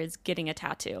earlier, is getting a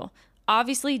tattoo.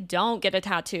 Obviously, don't get a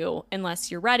tattoo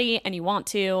unless you're ready and you want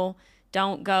to.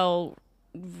 Don't go,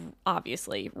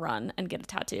 obviously, run and get a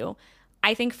tattoo.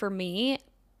 I think for me,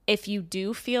 if you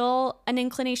do feel an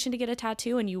inclination to get a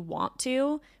tattoo and you want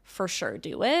to, for sure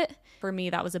do it. For me,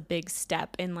 that was a big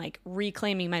step in like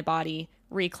reclaiming my body,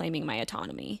 reclaiming my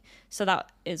autonomy. So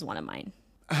that is one of mine.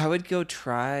 I would go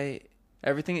try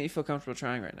everything that you feel comfortable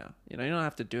trying right now. You know, you don't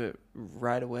have to do it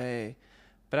right away,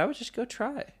 but I would just go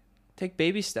try. Take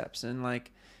baby steps and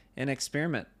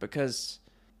experiment, because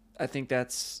I think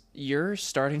that's, you're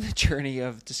starting the journey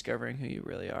of discovering who you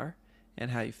really are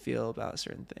and how you feel about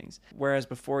certain things. Whereas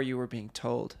before you were being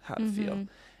told how to feel.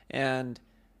 And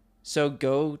so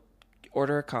go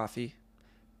order a coffee.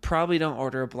 Probably don't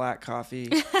order a black coffee.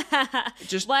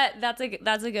 Just That's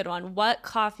a good one. What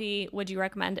coffee would you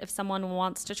recommend if someone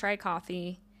wants to try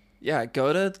coffee? Yeah,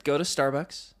 go to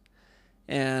Starbucks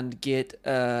and get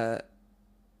a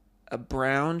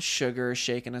brown sugar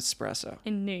shaken espresso. I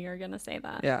knew you were gonna say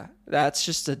that. Yeah, that's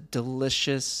just a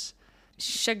delicious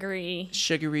Sugary.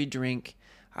 drink.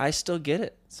 I still get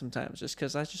it sometimes just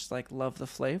because I just love the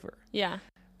flavor. Yeah.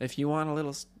 If you want a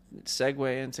little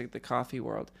segue into the coffee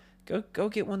world, go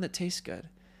get one that tastes good,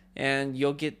 and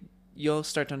you'll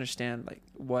start to understand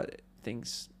what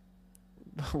things,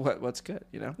 what's good,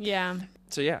 you know? Yeah.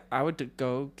 So yeah, I would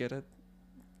go get a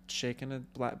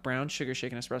brown sugar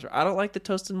shaken espresso. I don't like the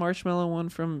toasted marshmallow one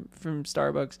from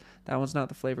Starbucks. That one's not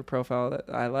the flavor profile that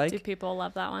I like. Do people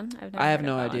love that one? I have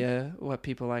no idea what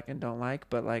people like and don't like,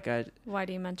 but Why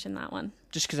do you mention that one?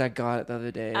 just because I got it the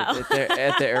other day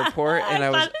at the airport,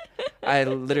 and I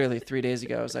literally 3 days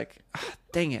ago I was like,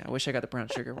 dang it, I wish I got the brown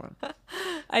sugar one.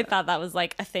 I thought that was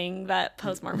like a thing that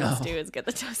postmortems must do, is get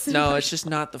the toasted. No, it's just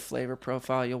not the flavor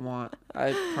profile you'll want.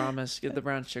 I promise. Get the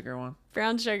brown sugar one.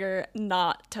 Brown sugar,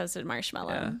 not toasted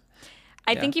marshmallow. Yeah.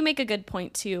 I think you make a good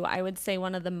point too. I would say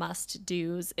one of the must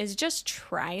do's is just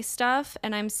try stuff.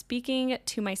 And I'm speaking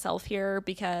to myself here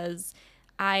because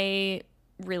I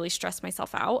really stress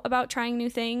myself out about trying new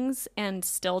things. And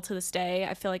still to this day,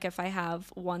 I feel like if I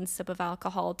have one sip of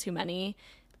alcohol too many,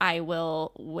 I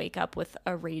will wake up with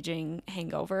a raging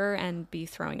hangover and be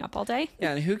throwing up all day.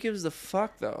 Yeah, and who gives the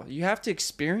fuck, though? You have to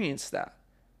experience that.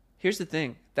 Here's the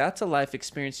thing. That's a life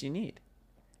experience you need.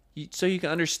 So you can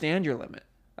understand your limit.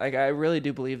 I really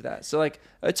do believe that. So,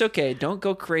 it's okay. Don't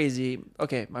go crazy.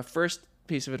 Okay, my first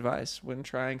piece of advice when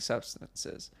trying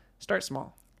substances, start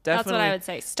small. Definitely. That's what I would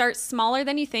say. Start smaller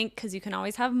than you think, because you can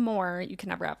always have more. You can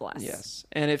never have less. Yes.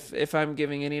 And if I'm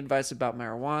giving any advice about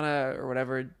marijuana or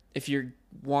whatever, if you're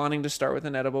wanting to start with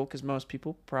an edible, because most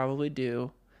people probably do,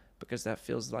 because that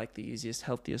feels like the easiest,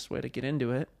 healthiest way to get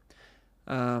into it,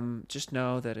 just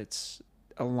know that it's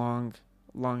a long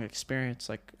experience,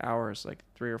 hours,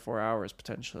 3 or 4 hours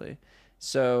potentially.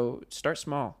 So start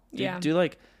small.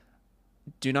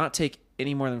 Do not take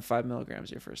any more than 5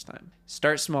 milligrams your first time.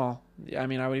 Start small. I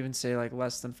mean, I would even say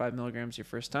less than 5 milligrams your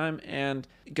first time, and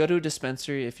go to a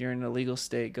dispensary. If you're in a legal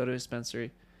state, go to a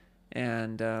dispensary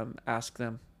and ask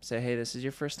them. Say, hey, this is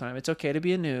your first time. It's okay to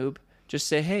be a noob. Just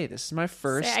say, hey, this is my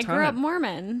first time. I grew up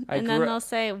Mormon. And then they'll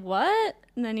say, what?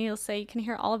 And then you'll say, you can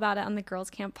hear all about it on the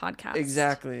Girls Camp podcast.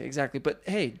 Exactly. But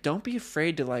hey, don't be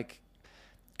afraid to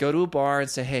go to a bar and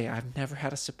say, hey, I've never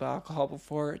had a sip of alcohol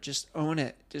before. Just own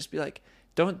it. Just be like,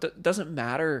 doesn't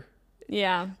matter.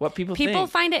 Yeah. What people think. People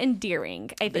find it endearing,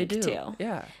 I think, they do. too.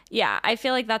 Yeah. Yeah, I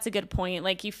feel like that's a good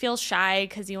point. You feel shy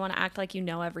because you want to act like you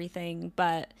know everything,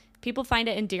 but people find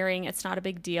it endearing. It's not a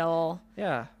big deal.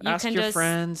 Yeah. Ask your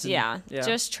friends. Yeah.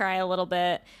 Just try a little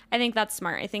bit. I think that's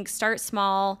smart. I think start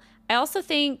small. I also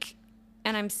think,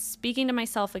 and I'm speaking to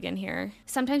myself again here,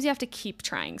 sometimes you have to keep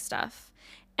trying stuff.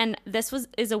 And this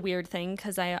is a weird thing,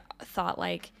 because I thought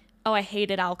I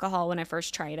hated alcohol when I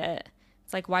first tried it.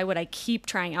 It's why would I keep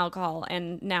trying alcohol?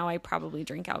 And now I probably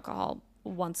drink alcohol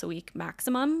once a week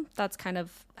maximum. That's kind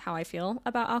of how I feel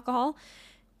about alcohol.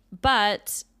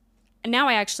 But now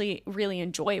I actually really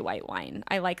enjoy white wine.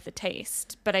 I like the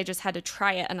taste, but I just had to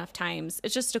try it enough times.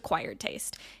 It's just acquired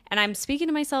taste. And I'm speaking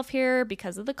to myself here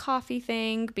because of the coffee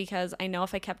thing, because I know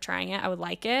if I kept trying it, I would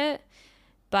like it.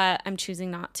 But I'm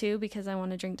choosing not to because I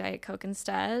want to drink Diet Coke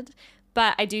instead.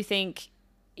 But I do think,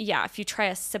 yeah, if you try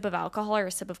a sip of alcohol or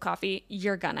a sip of coffee,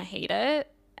 you're going to hate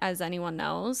it, as anyone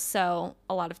knows. So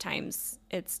a lot of times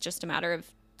it's just a matter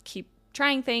of keep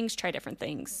trying things, try different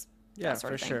things. Yeah,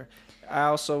 for sure. I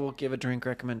also will give a drink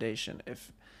recommendation.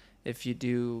 If you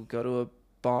do go to a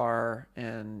bar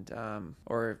and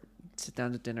or sit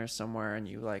down to dinner somewhere and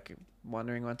you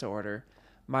wondering what to order,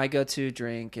 my go-to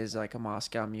drink is a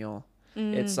Moscow Mule.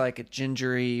 It's a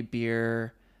gingery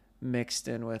beer mixed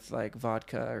in with like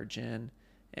vodka or gin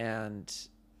and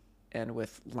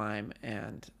with lime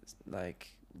and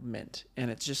like mint,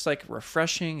 and it's just like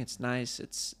refreshing. It's nice.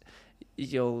 It's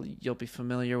you'll be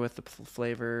familiar with the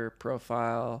flavor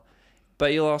profile,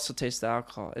 but you'll also taste the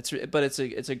alcohol. It's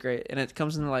a great, and it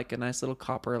comes in like a nice little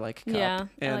copper like cup. Yeah,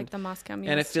 and, I like the Moscow Mules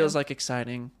and it feels too. like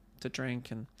exciting to drink.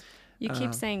 And You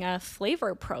keep saying a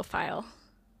flavor profile.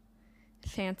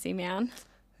 Fancy man.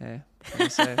 hey, what can I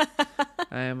say?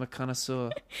 I am a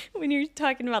connoisseur. When you're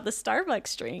talking about the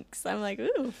Starbucks drinks, I'm like,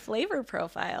 ooh, flavor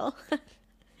profile.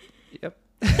 Yep.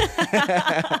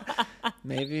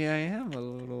 Maybe I am A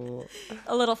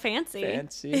little fancy.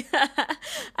 fancy.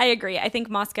 I agree. I think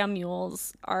Moscow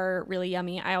Mules are really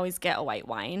yummy. I always get a white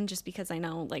wine just because I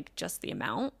know like just the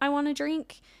amount I want to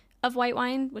drink of white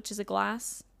wine, which is a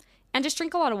glass. And just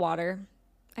drink a lot of water.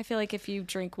 I feel like if you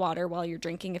drink water while you're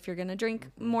drinking, if you're going to drink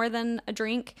more than a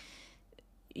drink,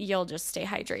 you'll just stay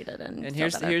hydrated and feel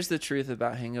better. Here's the truth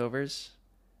about hangovers.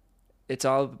 It's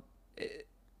all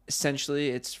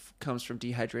essentially it's comes from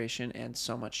dehydration and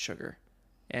so much sugar,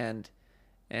 and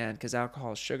because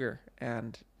alcohol is sugar,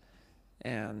 and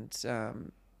it's not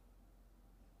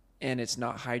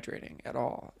hydrating at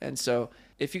all. And so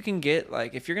if you can get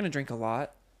like, if you're gonna drink a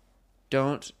lot,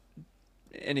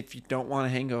 and if you don't want a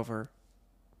hangover,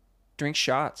 drink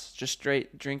shots. Just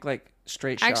drink like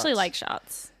straight shots. I actually like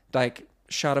shots. Like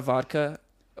shot of vodka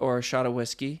or a shot of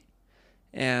whiskey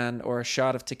or a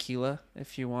shot of tequila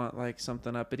if you want like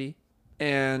something uppity,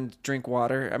 and drink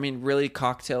water. I mean, really,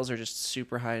 cocktails are just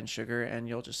super high in sugar, and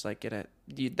you'll just like get it.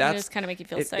 That's just kind of make you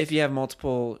feel sick. If you have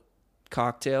multiple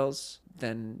cocktails,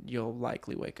 then you'll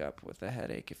likely wake up with a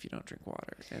headache if you don't drink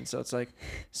water. And so it's like,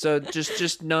 so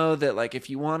just know that like if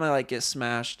you want to like get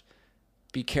smashed,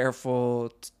 be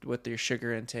careful with your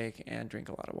sugar intake and drink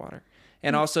a lot of water.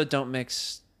 And also don't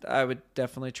mix. I would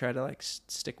definitely try to like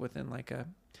stick within like a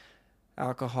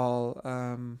alcohol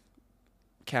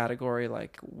category,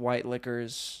 like white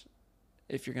liquors.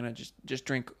 If you're gonna just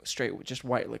drink straight just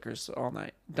white liquors all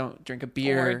night, don't drink a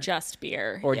beer or just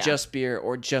beer or just beer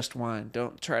or just wine.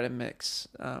 Don't try to mix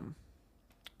all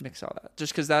that,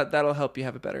 just because that'll help you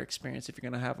have a better experience if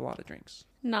you're gonna have a lot of drinks.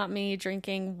 Not me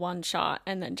drinking one shot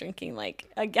and then drinking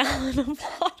like a gallon of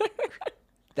water.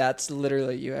 That's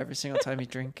literally you. Every single time you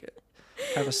drink it,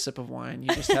 have a sip of wine,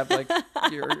 you just have like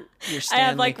your Stanley I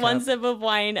have like cup. one sip of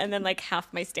wine and then like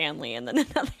half my Stanley and then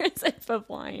another sip of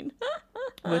wine.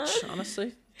 Which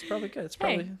honestly, it's probably good. It's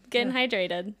probably getting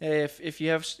hydrated. Hey, if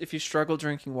you struggle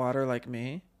drinking water like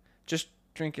me, just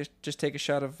take a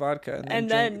shot of vodka and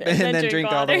then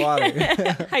drink all the water.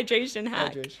 Hydration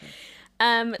hack.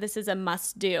 Hydration. This is a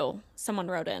must do. Someone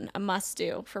wrote in a must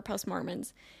do for post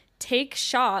Mormons. Take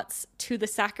shots to the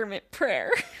sacrament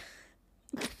prayer.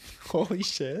 Holy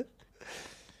shit.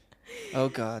 Oh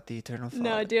God, the eternal Father.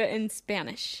 No, do it in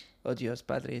Spanish. Oh Dios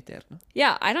Padre Eterno.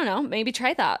 Yeah, I don't know. Maybe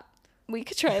try that. We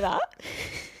could try that.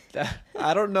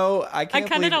 I don't know. I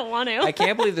kind of don't want to. I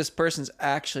can't believe this person's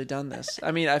actually done this.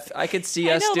 I mean, I could see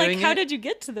us doing it. How did you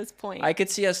get to this point? I could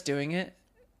see us doing it,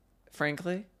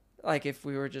 frankly. Like if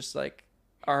we were just like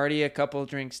already a couple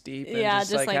drinks deep and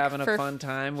just like having a fun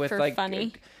time with like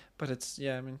funny. But it's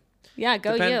you. Yeah,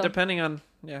 you. Depending on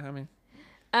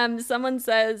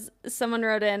Someone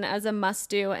wrote in as a must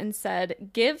do and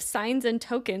said, give signs and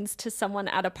tokens to someone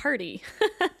at a party,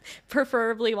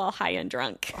 preferably while high and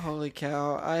drunk. Holy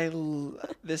cow.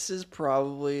 This is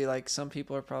probably like some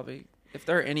people are probably, if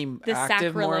there are any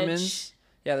active Mormons,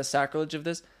 the sacrilege of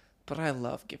this, but I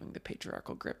love giving the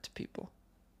patriarchal grip to people.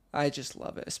 I just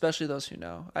love it, especially those who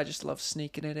know. I just love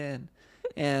sneaking it in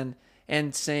and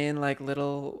saying like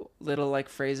little like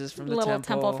phrases from the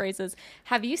temple phrases.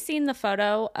 Have you seen the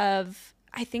photo of,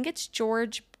 I think it's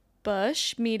George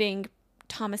Bush meeting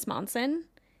Thomas Monson,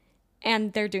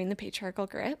 and they're doing the patriarchal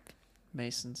grip?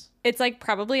 Masons. It's like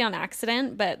probably on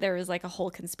accident, but there was like a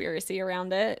whole conspiracy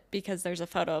around it because there's a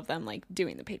photo of them like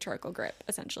doing the patriarchal grip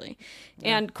essentially.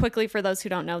 Yeah. And quickly, for those who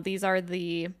don't know, these are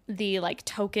the like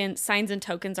signs and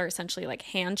tokens are essentially like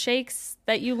handshakes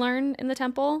that you learn in the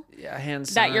temple. Yeah, hand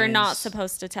signs. That you're not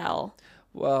supposed to tell.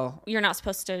 Well, you're not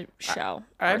supposed to show.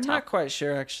 I'm not quite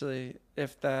sure actually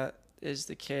if that is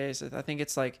the case. I think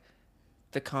it's like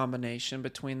the combination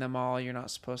between them all. You're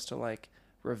not supposed to like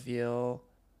reveal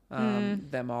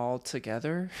them all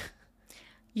together.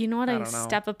 You know what a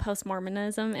step of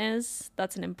post-Mormonism is?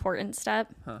 That's an important step.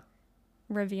 Huh.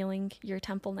 Revealing your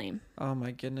temple name. Oh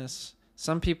my goodness.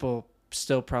 Some people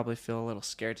still probably feel a little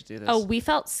scared to do this. Oh, we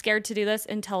felt scared to do this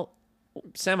until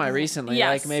semi-recently,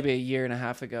 yes. like maybe a year and a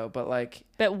half ago, but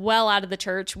well out of the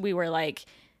church, we were like,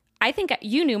 I think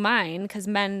you knew mine because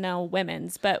men know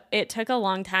women's, but it took a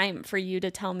long time for you to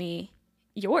tell me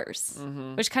yours,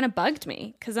 which kind of bugged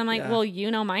me because I'm like, Yeah. well, you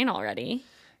know mine already.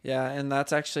 Yeah, and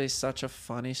that's actually such a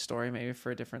funny story, maybe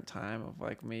for a different time, of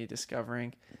like me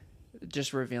discovering,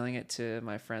 just revealing it to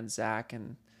my friend Zach,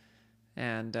 and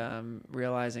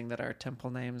realizing that our temple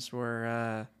names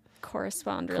were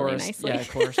Correspond really nicely. Yeah,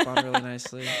 correspond really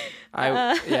nicely.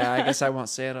 I guess I won't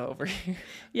say it over here.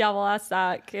 Yeah, we'll ask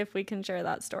Zach if we can share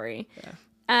that story.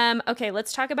 Yeah. Okay,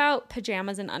 let's talk about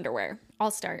pajamas and underwear.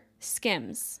 I'll start.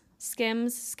 Skims.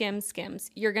 Skims, Skims, Skims.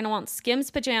 You're going to want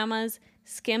Skims pajamas,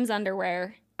 Skims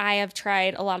underwear. I have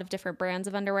tried a lot of different brands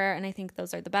of underwear, and I think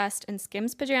those are the best. And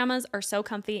Skims pajamas are so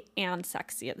comfy and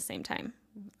sexy at the same time.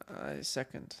 I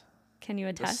second Can you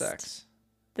the attest? sex.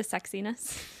 The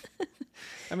sexiness?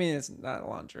 I mean, it's not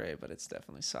lingerie, but it's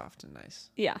definitely soft and nice.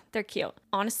 Yeah, they're cute.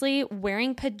 Honestly,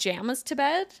 wearing pajamas to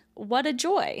bed, what a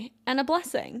joy and a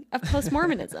blessing of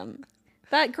post-Mormonism.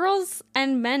 That girls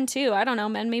and men too, I don't know,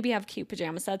 men maybe have cute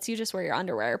pajama sets. You just wear your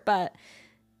underwear, but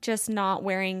just not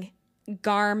wearing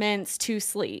garments to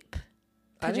sleep.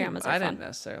 Pajamas I are didn't fun.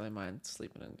 necessarily mind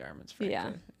sleeping in garments, frankly.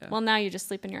 Yeah. Well, now you just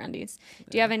sleep in your undies.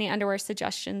 Do you have any underwear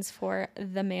suggestions for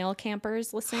the male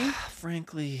campers listening?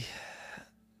 Frankly,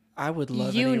 I would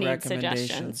love You any need recommendations.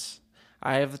 suggestions.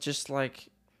 I have just like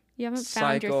You haven't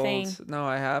found your thing. No,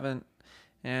 I haven't,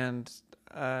 and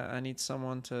I need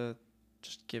someone to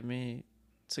just give me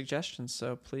suggestions.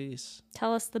 So please,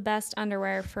 Tell us the best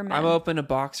underwear for men. I'm open to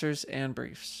boxers and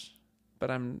briefs, but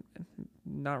I'm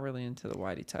not really into the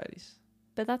whitey tighties.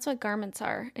 But that's what garments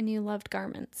are, and you loved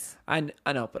garments. I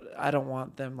know, but I don't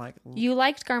want them like You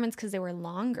liked garments because they were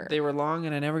longer. they were long,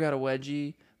 and I never got a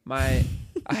wedgie. I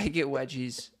get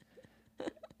wedgies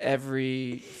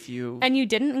every few And you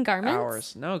didn't in garments?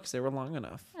 hours. No, because they were long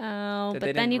enough. Oh, that but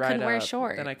they then didn't you couldn't ride wear up.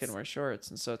 shorts. Then I couldn't wear shorts,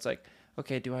 and so it's like,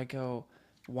 okay, do I go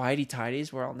whitey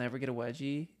tighties where I'll never get a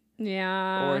wedgie,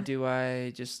 Yeah. or do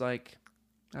I just like,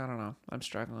 I don't know. I'm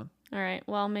struggling. All right.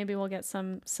 Well, maybe we'll get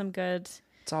some good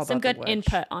It's all some about the good wedge.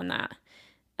 input on that.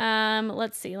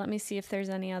 Let's see. Let me see if there's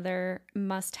any other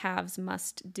must-haves,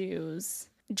 must-dos.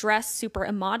 Dress super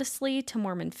immodestly to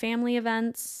Mormon family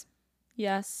events.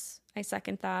 Yes, I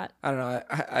second that. I don't know.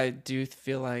 I do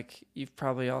feel like you've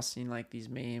probably all seen like these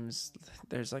memes.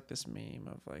 There's like this meme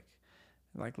of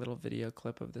like little video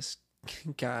clip of this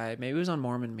guy. Maybe it was on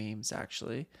Mormon memes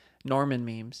actually. Norman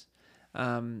memes.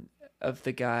 Of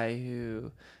the guy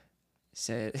who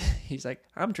said, he's like,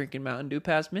 I'm drinking Mountain Dew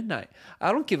past midnight.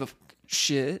 I don't give a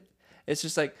shit. It's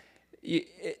just like We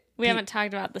haven't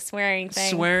talked about the swearing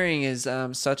thing. swearing is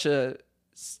such an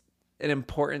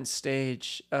important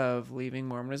stage of leaving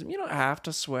Mormonism. You don't have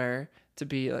to swear to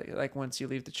be like once you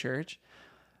leave the church,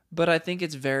 but I think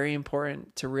it's very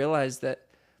important to realize that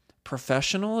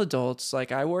professional adults,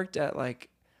 like I worked at like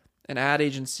an ad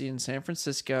agency in San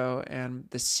Francisco, and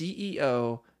the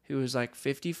CEO, who was like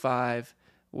 55,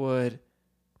 would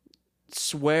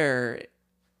swear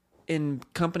in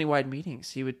company-wide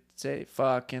meetings. He would say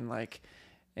fuck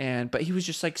but he was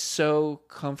just like so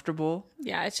comfortable.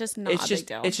 Yeah, it's just not a big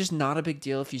deal. It's just not a big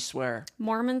deal if you swear.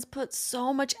 Mormons put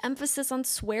so much emphasis on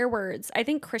swear words. I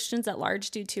think Christians at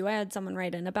large do too. I had someone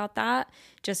write in about that,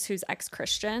 just who's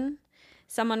ex-Christian.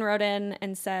 Someone wrote in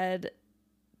and said,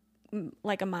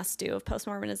 like a must-do of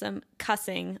post-Mormonism,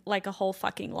 cussing like a whole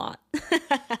fucking lot.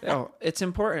 Oh, it's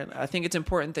important. I think it's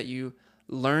important that you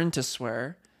learn to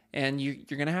swear, and you're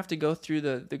going to have to go through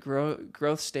the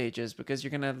growth stages, because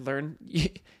you're going to learn,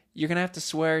 you're going to have to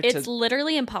swear. It's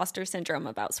literally imposter syndrome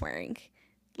about swearing.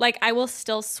 Like, I will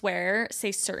still swear,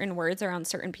 say certain words around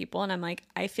certain people, and I'm like,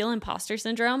 I feel imposter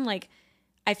syndrome. Like,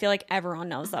 I feel like everyone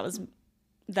knows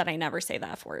that I never say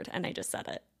that F word, and I just said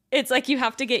it. It's like you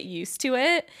have to get used to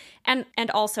it. And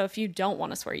also, if you don't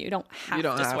want to swear, you don't have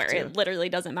to swear. It literally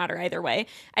doesn't matter either way.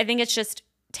 I think it's just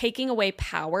taking away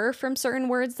power from certain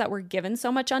words that were given so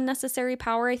much unnecessary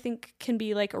power, I think can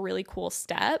be like a really cool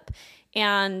step.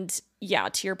 And yeah,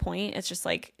 to your point, it's just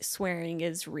like swearing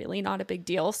is really not a big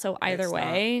deal. So either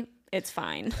way, it's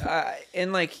fine.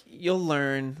 And like you'll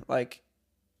learn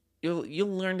you'll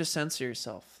learn to censor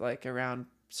yourself like around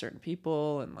certain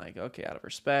people, and like, okay, out of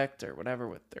respect or whatever,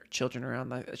 with their children around,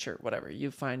 like, sure, whatever,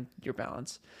 you find your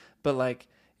balance. But like,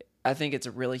 I think it's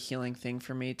a really healing thing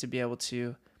for me to be able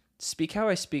to speak how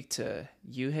I speak to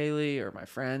you, Haley, or my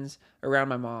friends around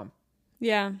my mom.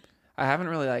 Yeah. I haven't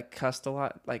really like cussed a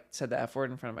lot, like said the F word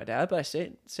in front of my dad, but I say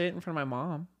it in front of my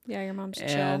mom. Yeah, your mom's chill.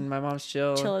 And my mom's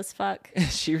chill. Chill as fuck.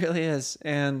 She really is.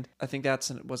 And I think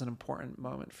was an important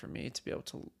moment for me to be able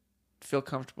to feel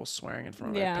comfortable swearing in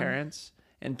front of my parents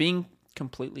and being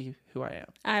completely who I am.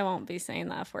 I won't be saying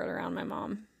that F word around my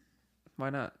mom. Why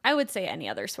not? I would say any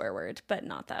other swear word, but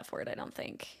not that word, I don't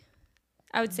think.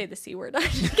 I would say the C word. I'm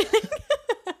just kidding.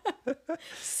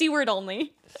 C word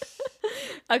only.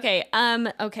 Okay.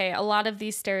 Okay. A lot of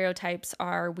these stereotypes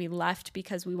are: we left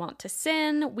because we want to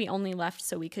sin. We only left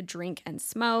so we could drink and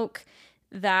smoke.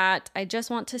 That I just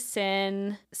want to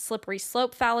sin. Slippery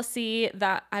slope fallacy.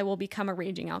 That I will become a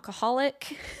raging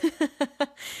alcoholic.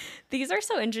 These are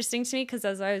so interesting to me because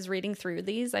as I was reading through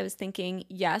these, I was thinking,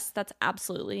 yes, that's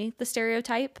absolutely the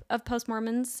stereotype of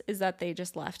post-Mormons, is that they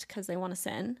just left because they want to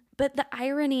sin. But the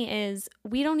irony is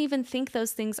we don't even think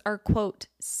those things are, quote,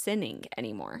 sinning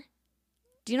anymore.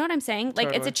 Do you know what I'm saying?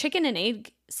 Like, it's a chicken and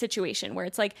egg situation where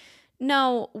it's like,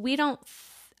 no, we don't.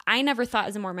 I never thought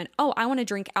as a Mormon, oh, I want to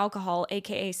drink alcohol,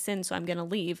 aka sin, so I'm going to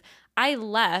leave. I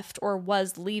left or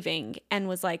was leaving and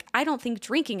was like, I don't think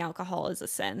drinking alcohol is a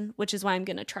sin, which is why I'm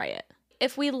going to try it.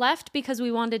 If we left because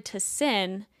we wanted to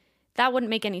sin, that wouldn't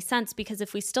make any sense, because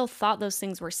if we still thought those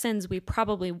things were sins, we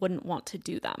probably wouldn't want to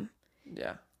do them.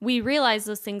 Yeah. We realized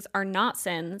those things are not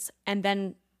sins, and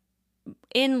then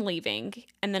in leaving,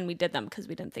 and then we did them because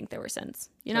we didn't think they were sins,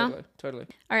 you know? Totally.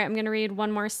 All right, I'm going to read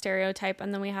one more stereotype,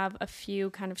 and then we have a few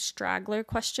kind of straggler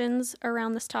questions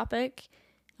around this topic,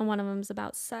 and one of them is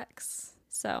about sex.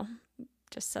 So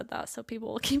just said that so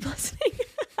people will keep listening.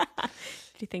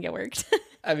 Do you think it worked?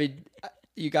 I mean,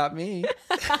 you got me.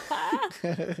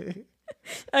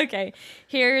 Okay,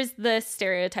 here's the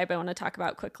stereotype I want to talk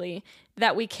about quickly.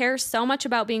 That we care so much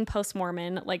about being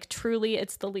post-Mormon, like truly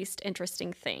it's the least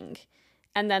interesting thing.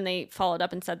 And then they followed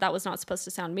up and said, that was not supposed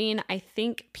to sound mean. I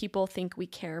think people think we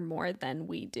care more than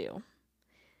we do.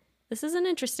 This is an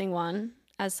interesting one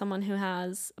as someone who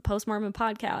has a post-Mormon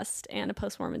podcast and a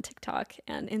post-Mormon TikTok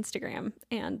and Instagram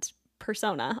and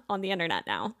persona on the internet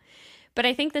now. But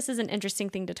I think this is an interesting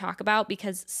thing to talk about,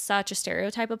 because such a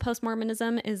stereotype of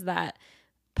post-Mormonism is that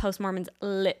post-Mormons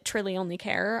literally only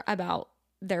care about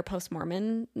their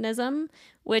post-Mormonism,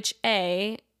 which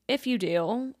if you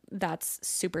do, that's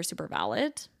super, super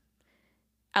valid,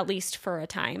 at least for a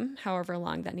time, however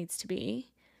long that needs to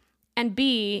be. And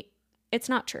B, it's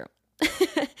not true.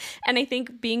 And I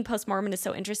think being post-Mormon is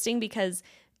so interesting because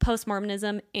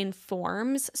post-Mormonism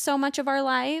informs so much of our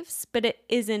lives, but it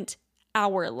isn't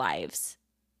our lives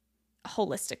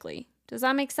holistically. Does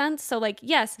that make sense? So like,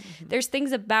 yes, there's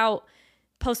things about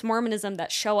post-Mormonism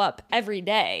that show up every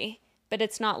day, but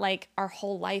it's not like our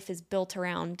whole life is built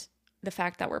around the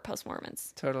fact that we're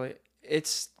post-Mormons. Totally.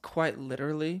 It's quite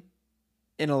literally,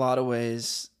 in a lot of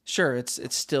ways, sure, it's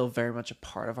still very much a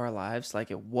part of our lives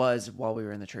like it was while we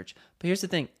were in the church. But here's the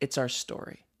thing, it's our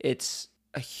story. It's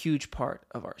a huge part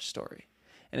of our story.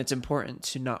 And it's important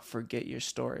to not forget your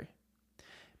story,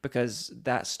 because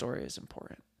that story is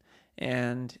important.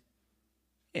 And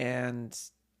it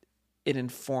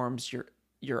informs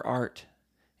your art.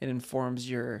 It informs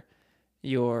your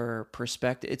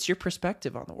perspective. It's your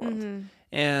perspective on the world. Mm-hmm.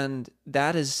 And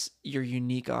that is your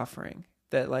unique offering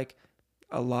that like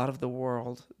a lot of the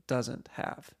world doesn't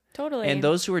have. Totally. And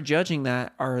those who are judging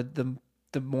that are the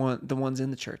ones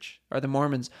in the church, are the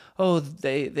Mormons. Oh,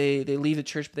 they leave the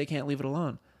church, but they can't leave it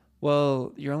alone.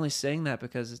 Well, you're only saying that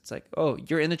because it's like, oh,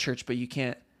 you're in the church, but you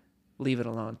can't leave it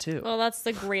alone too. Well, that's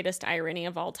the greatest irony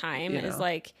of all time, is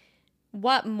like,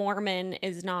 what Mormon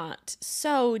is not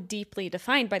so deeply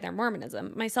defined by their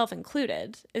Mormonism, myself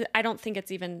included. I don't think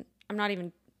it's even, I'm not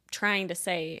even trying to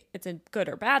say it's a good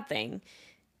or bad thing,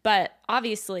 but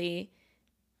obviously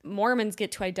Mormons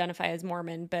get to identify as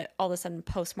Mormon, but all of a sudden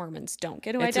post-Mormons don't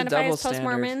get to identify as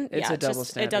post-Mormon. It's a double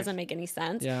standard. It doesn't make any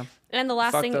sense. Yeah. And the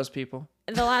last thing, those people.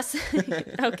 The last,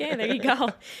 okay, there you go.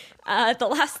 The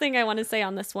last thing I want to say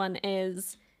on this one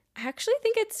is I actually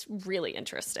think it's really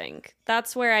interesting.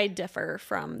 That's where I differ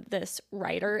from this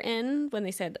writer when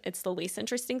they said it's the least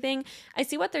interesting thing. I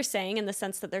see what they're saying in the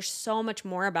sense that there's so much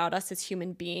more about us as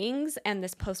human beings, and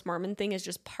this post-Mormon thing is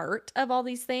just part of all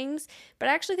these things. But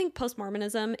I actually think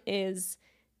post-Mormonism is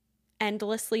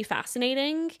endlessly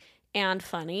fascinating and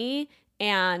funny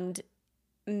and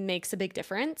makes a big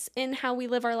difference in how we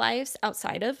live our lives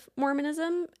outside of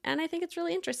Mormonism. And I think it's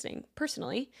really interesting,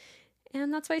 personally.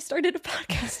 And that's why I started a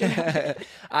podcast.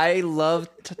 I love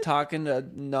talking to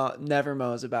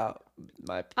Nevermos about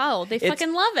my. Oh, they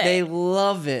fucking love it. They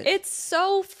love it. It's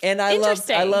so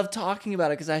interesting. I love talking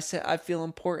about it because I feel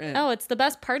important. Oh, it's the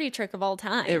best party trick of all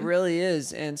time. It really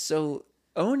is, and so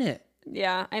own it.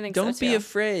 Yeah, I think. Don't so too. be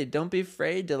afraid. Don't be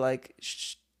afraid to like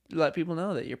let people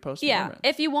know that you're post-Mormon. Yeah,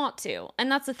 if you want to,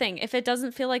 and that's the thing. If it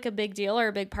doesn't feel like a big deal or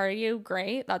a big part of you,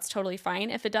 great. That's totally fine.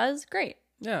 If it does, great.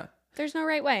 Yeah. There's no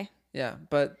right way. Yeah,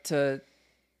 but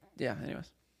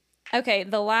anyways. Okay,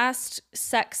 the last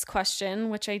sex question,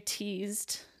 which I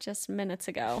teased just minutes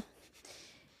ago.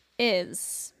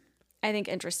 is, I think,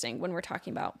 interesting when we're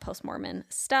talking about post-Mormon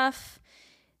stuff.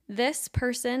 This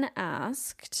person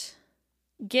asked,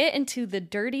 get into the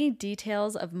dirty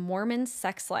details of Mormon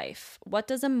sex life. What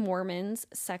does a Mormon's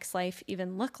sex life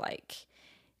even look like?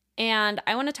 And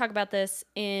I want to talk about this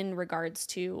in regards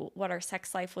to what our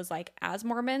sex life was like as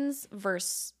Mormons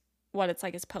versus what it's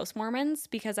like as post-Mormons,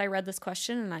 because I read this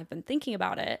question and I've been thinking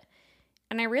about it.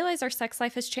 And I realize our sex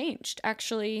life has changed,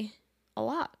 actually, a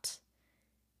lot.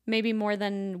 Maybe more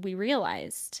than we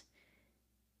realized.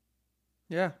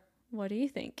 Yeah. What do you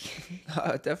think?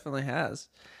 It definitely has.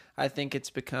 I think it's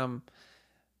become,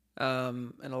 in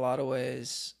a lot of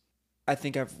ways, I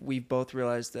think we've both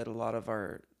realized that a lot of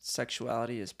our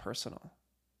sexuality is personal,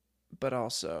 but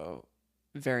also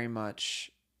very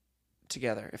much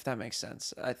together, if that makes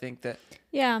sense. I think that,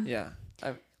 Yeah.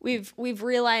 We've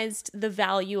realized the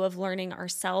value of learning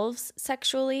ourselves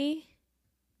sexually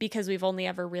because we've only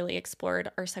ever really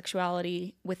explored our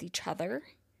sexuality with each other.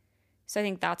 So I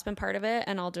think that's been part of it.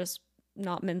 And I'll just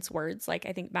not mince words. Like,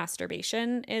 I think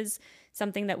masturbation is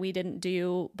something that we didn't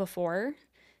do before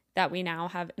that we now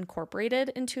have incorporated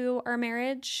into our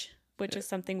marriage, which is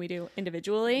something we do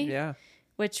individually. Yeah.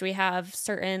 Which we have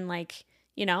certain, like,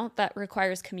 you know, that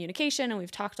requires communication, and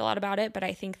we've talked a lot about it, but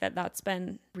I think that that's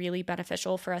been really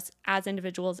beneficial for us as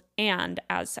individuals and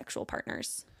as sexual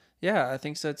partners. Yeah, I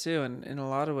think so too. And in a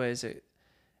lot of ways, it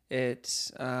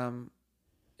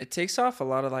takes off a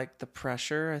lot of like the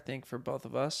pressure, I think, for both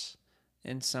of us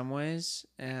in some ways.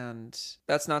 And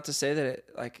that's not to say that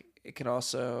it could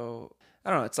also,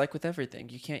 I don't know, it's like with everything.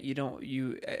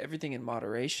 Everything in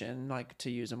moderation, like,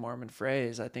 to use a Mormon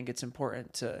phrase. I think it's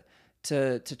important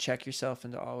to check yourself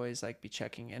and to always like be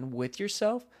checking in with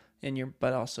yourself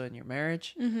but also in your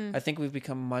marriage. Mm-hmm. I think we've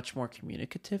become much more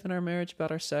communicative in our marriage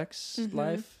about our sex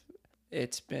life.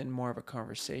 It's been more of a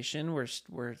conversation.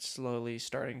 We're slowly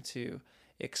starting to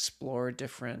explore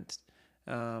different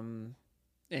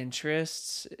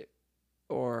interests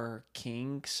or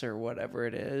kinks or whatever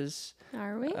it is.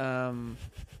 Are we?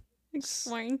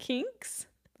 Exploring kinks?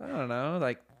 I don't know,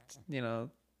 like, you know,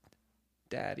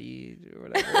 daddy or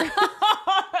whatever.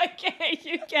 Okay,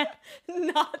 you can't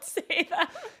not say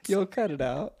that. You'll cut it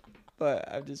out, but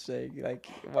I'm just saying, like,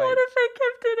 What if I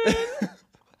kept it in?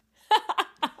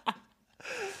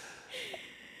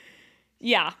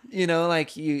 Yeah. You know,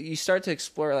 like you start to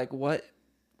explore like what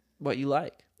you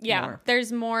like. Yeah, more.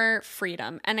 there's more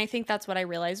freedom. And I think that's what I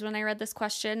realized when I read this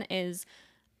question is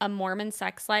a Mormon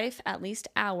sex life, at least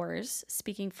ours,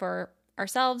 speaking for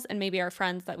ourselves and maybe our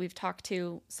friends that we've talked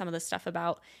to some of the stuff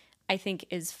about, I think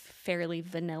is fairly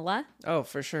vanilla. Oh,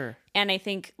 for sure. And I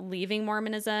think leaving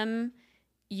Mormonism,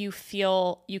 you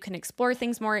feel you can explore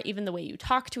things more, even the way you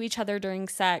talk to each other during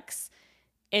sex.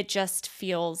 It just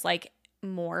feels like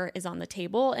more is on the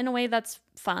table in a way that's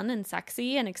fun and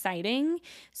sexy and exciting.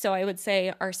 So I would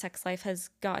say our sex life has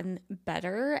gotten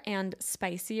better and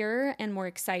spicier and more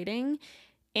exciting.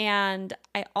 And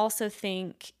I also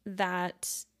think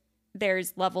that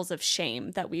there's levels of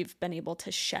shame that we've been able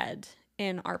to shed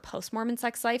in our post-Mormon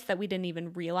sex life that we didn't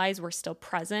even realize were still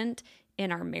present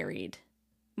in our married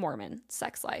Mormon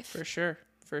sex life. For sure.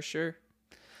 For sure.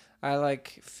 I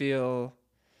feel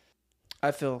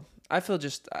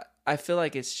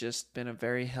like it's just been a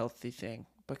very healthy thing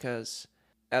because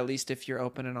at least if you're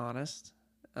open and honest,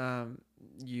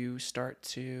 you start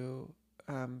to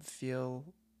feel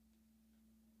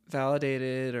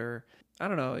validated, or I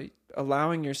don't know,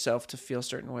 allowing yourself to feel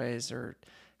certain ways or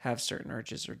have certain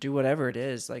urges or do whatever it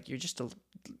is. Like it's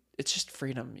just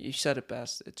freedom. You said it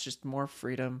best. It's just more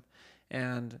freedom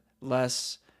and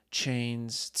less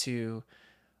chains to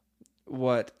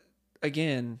what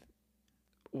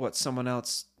someone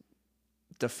else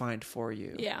defined for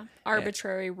you. Yeah.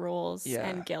 Arbitrary rules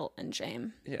and guilt and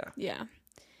shame. Yeah. Yeah.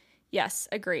 Yes,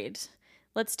 agreed.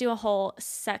 Let's do a whole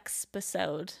sex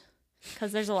episode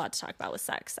because there's a lot to talk about with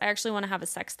sex. I actually want to have a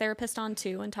sex therapist on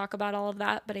too and talk about all of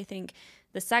that. But I think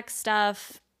the sex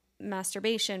stuff,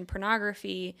 masturbation,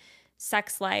 pornography,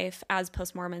 sex life as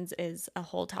post-Mormons is a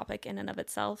whole topic in and of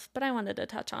itself. But I wanted to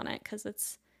touch on it because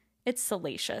it's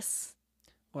salacious.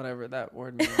 Whatever that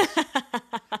word means.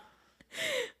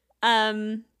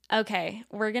 Okay,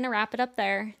 we're going to wrap it up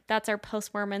there. That's our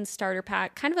post-Mormon starter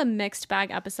pack. Kind of a mixed bag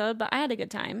episode, but I had a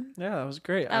good time. Yeah, that was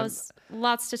great. That was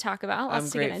lots to talk about,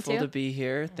 lots to get into. I'm grateful to be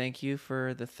here. Thank you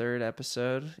for the third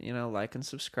episode. You know, like and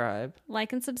subscribe.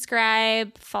 Like and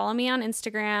subscribe. Follow me on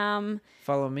Instagram.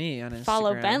 Follow me on Instagram.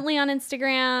 Follow Bentley on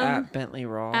Instagram. At Bentley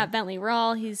Rawl. At Bentley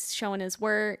Rawl. He's showing his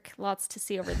work. Lots to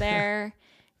see over there.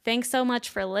 Thanks so much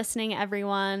for listening,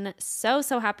 everyone. So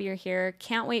happy you're here.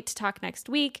 Can't wait to talk next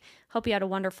week. Hope you had a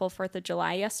wonderful 4th of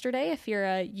July yesterday if you're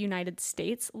a United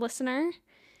States listener.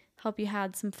 Hope you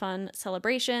had some fun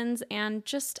celebrations. And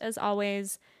just as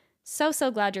always, so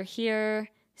glad you're here.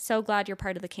 So glad you're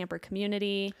part of the camper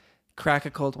community. Crack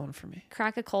a cold one for me.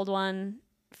 Crack a cold one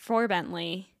for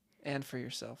Bentley. And for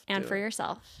yourself. And for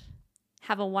yourself.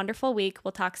 Have a wonderful week.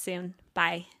 We'll talk soon.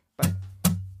 Bye. Bye.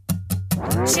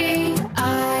 She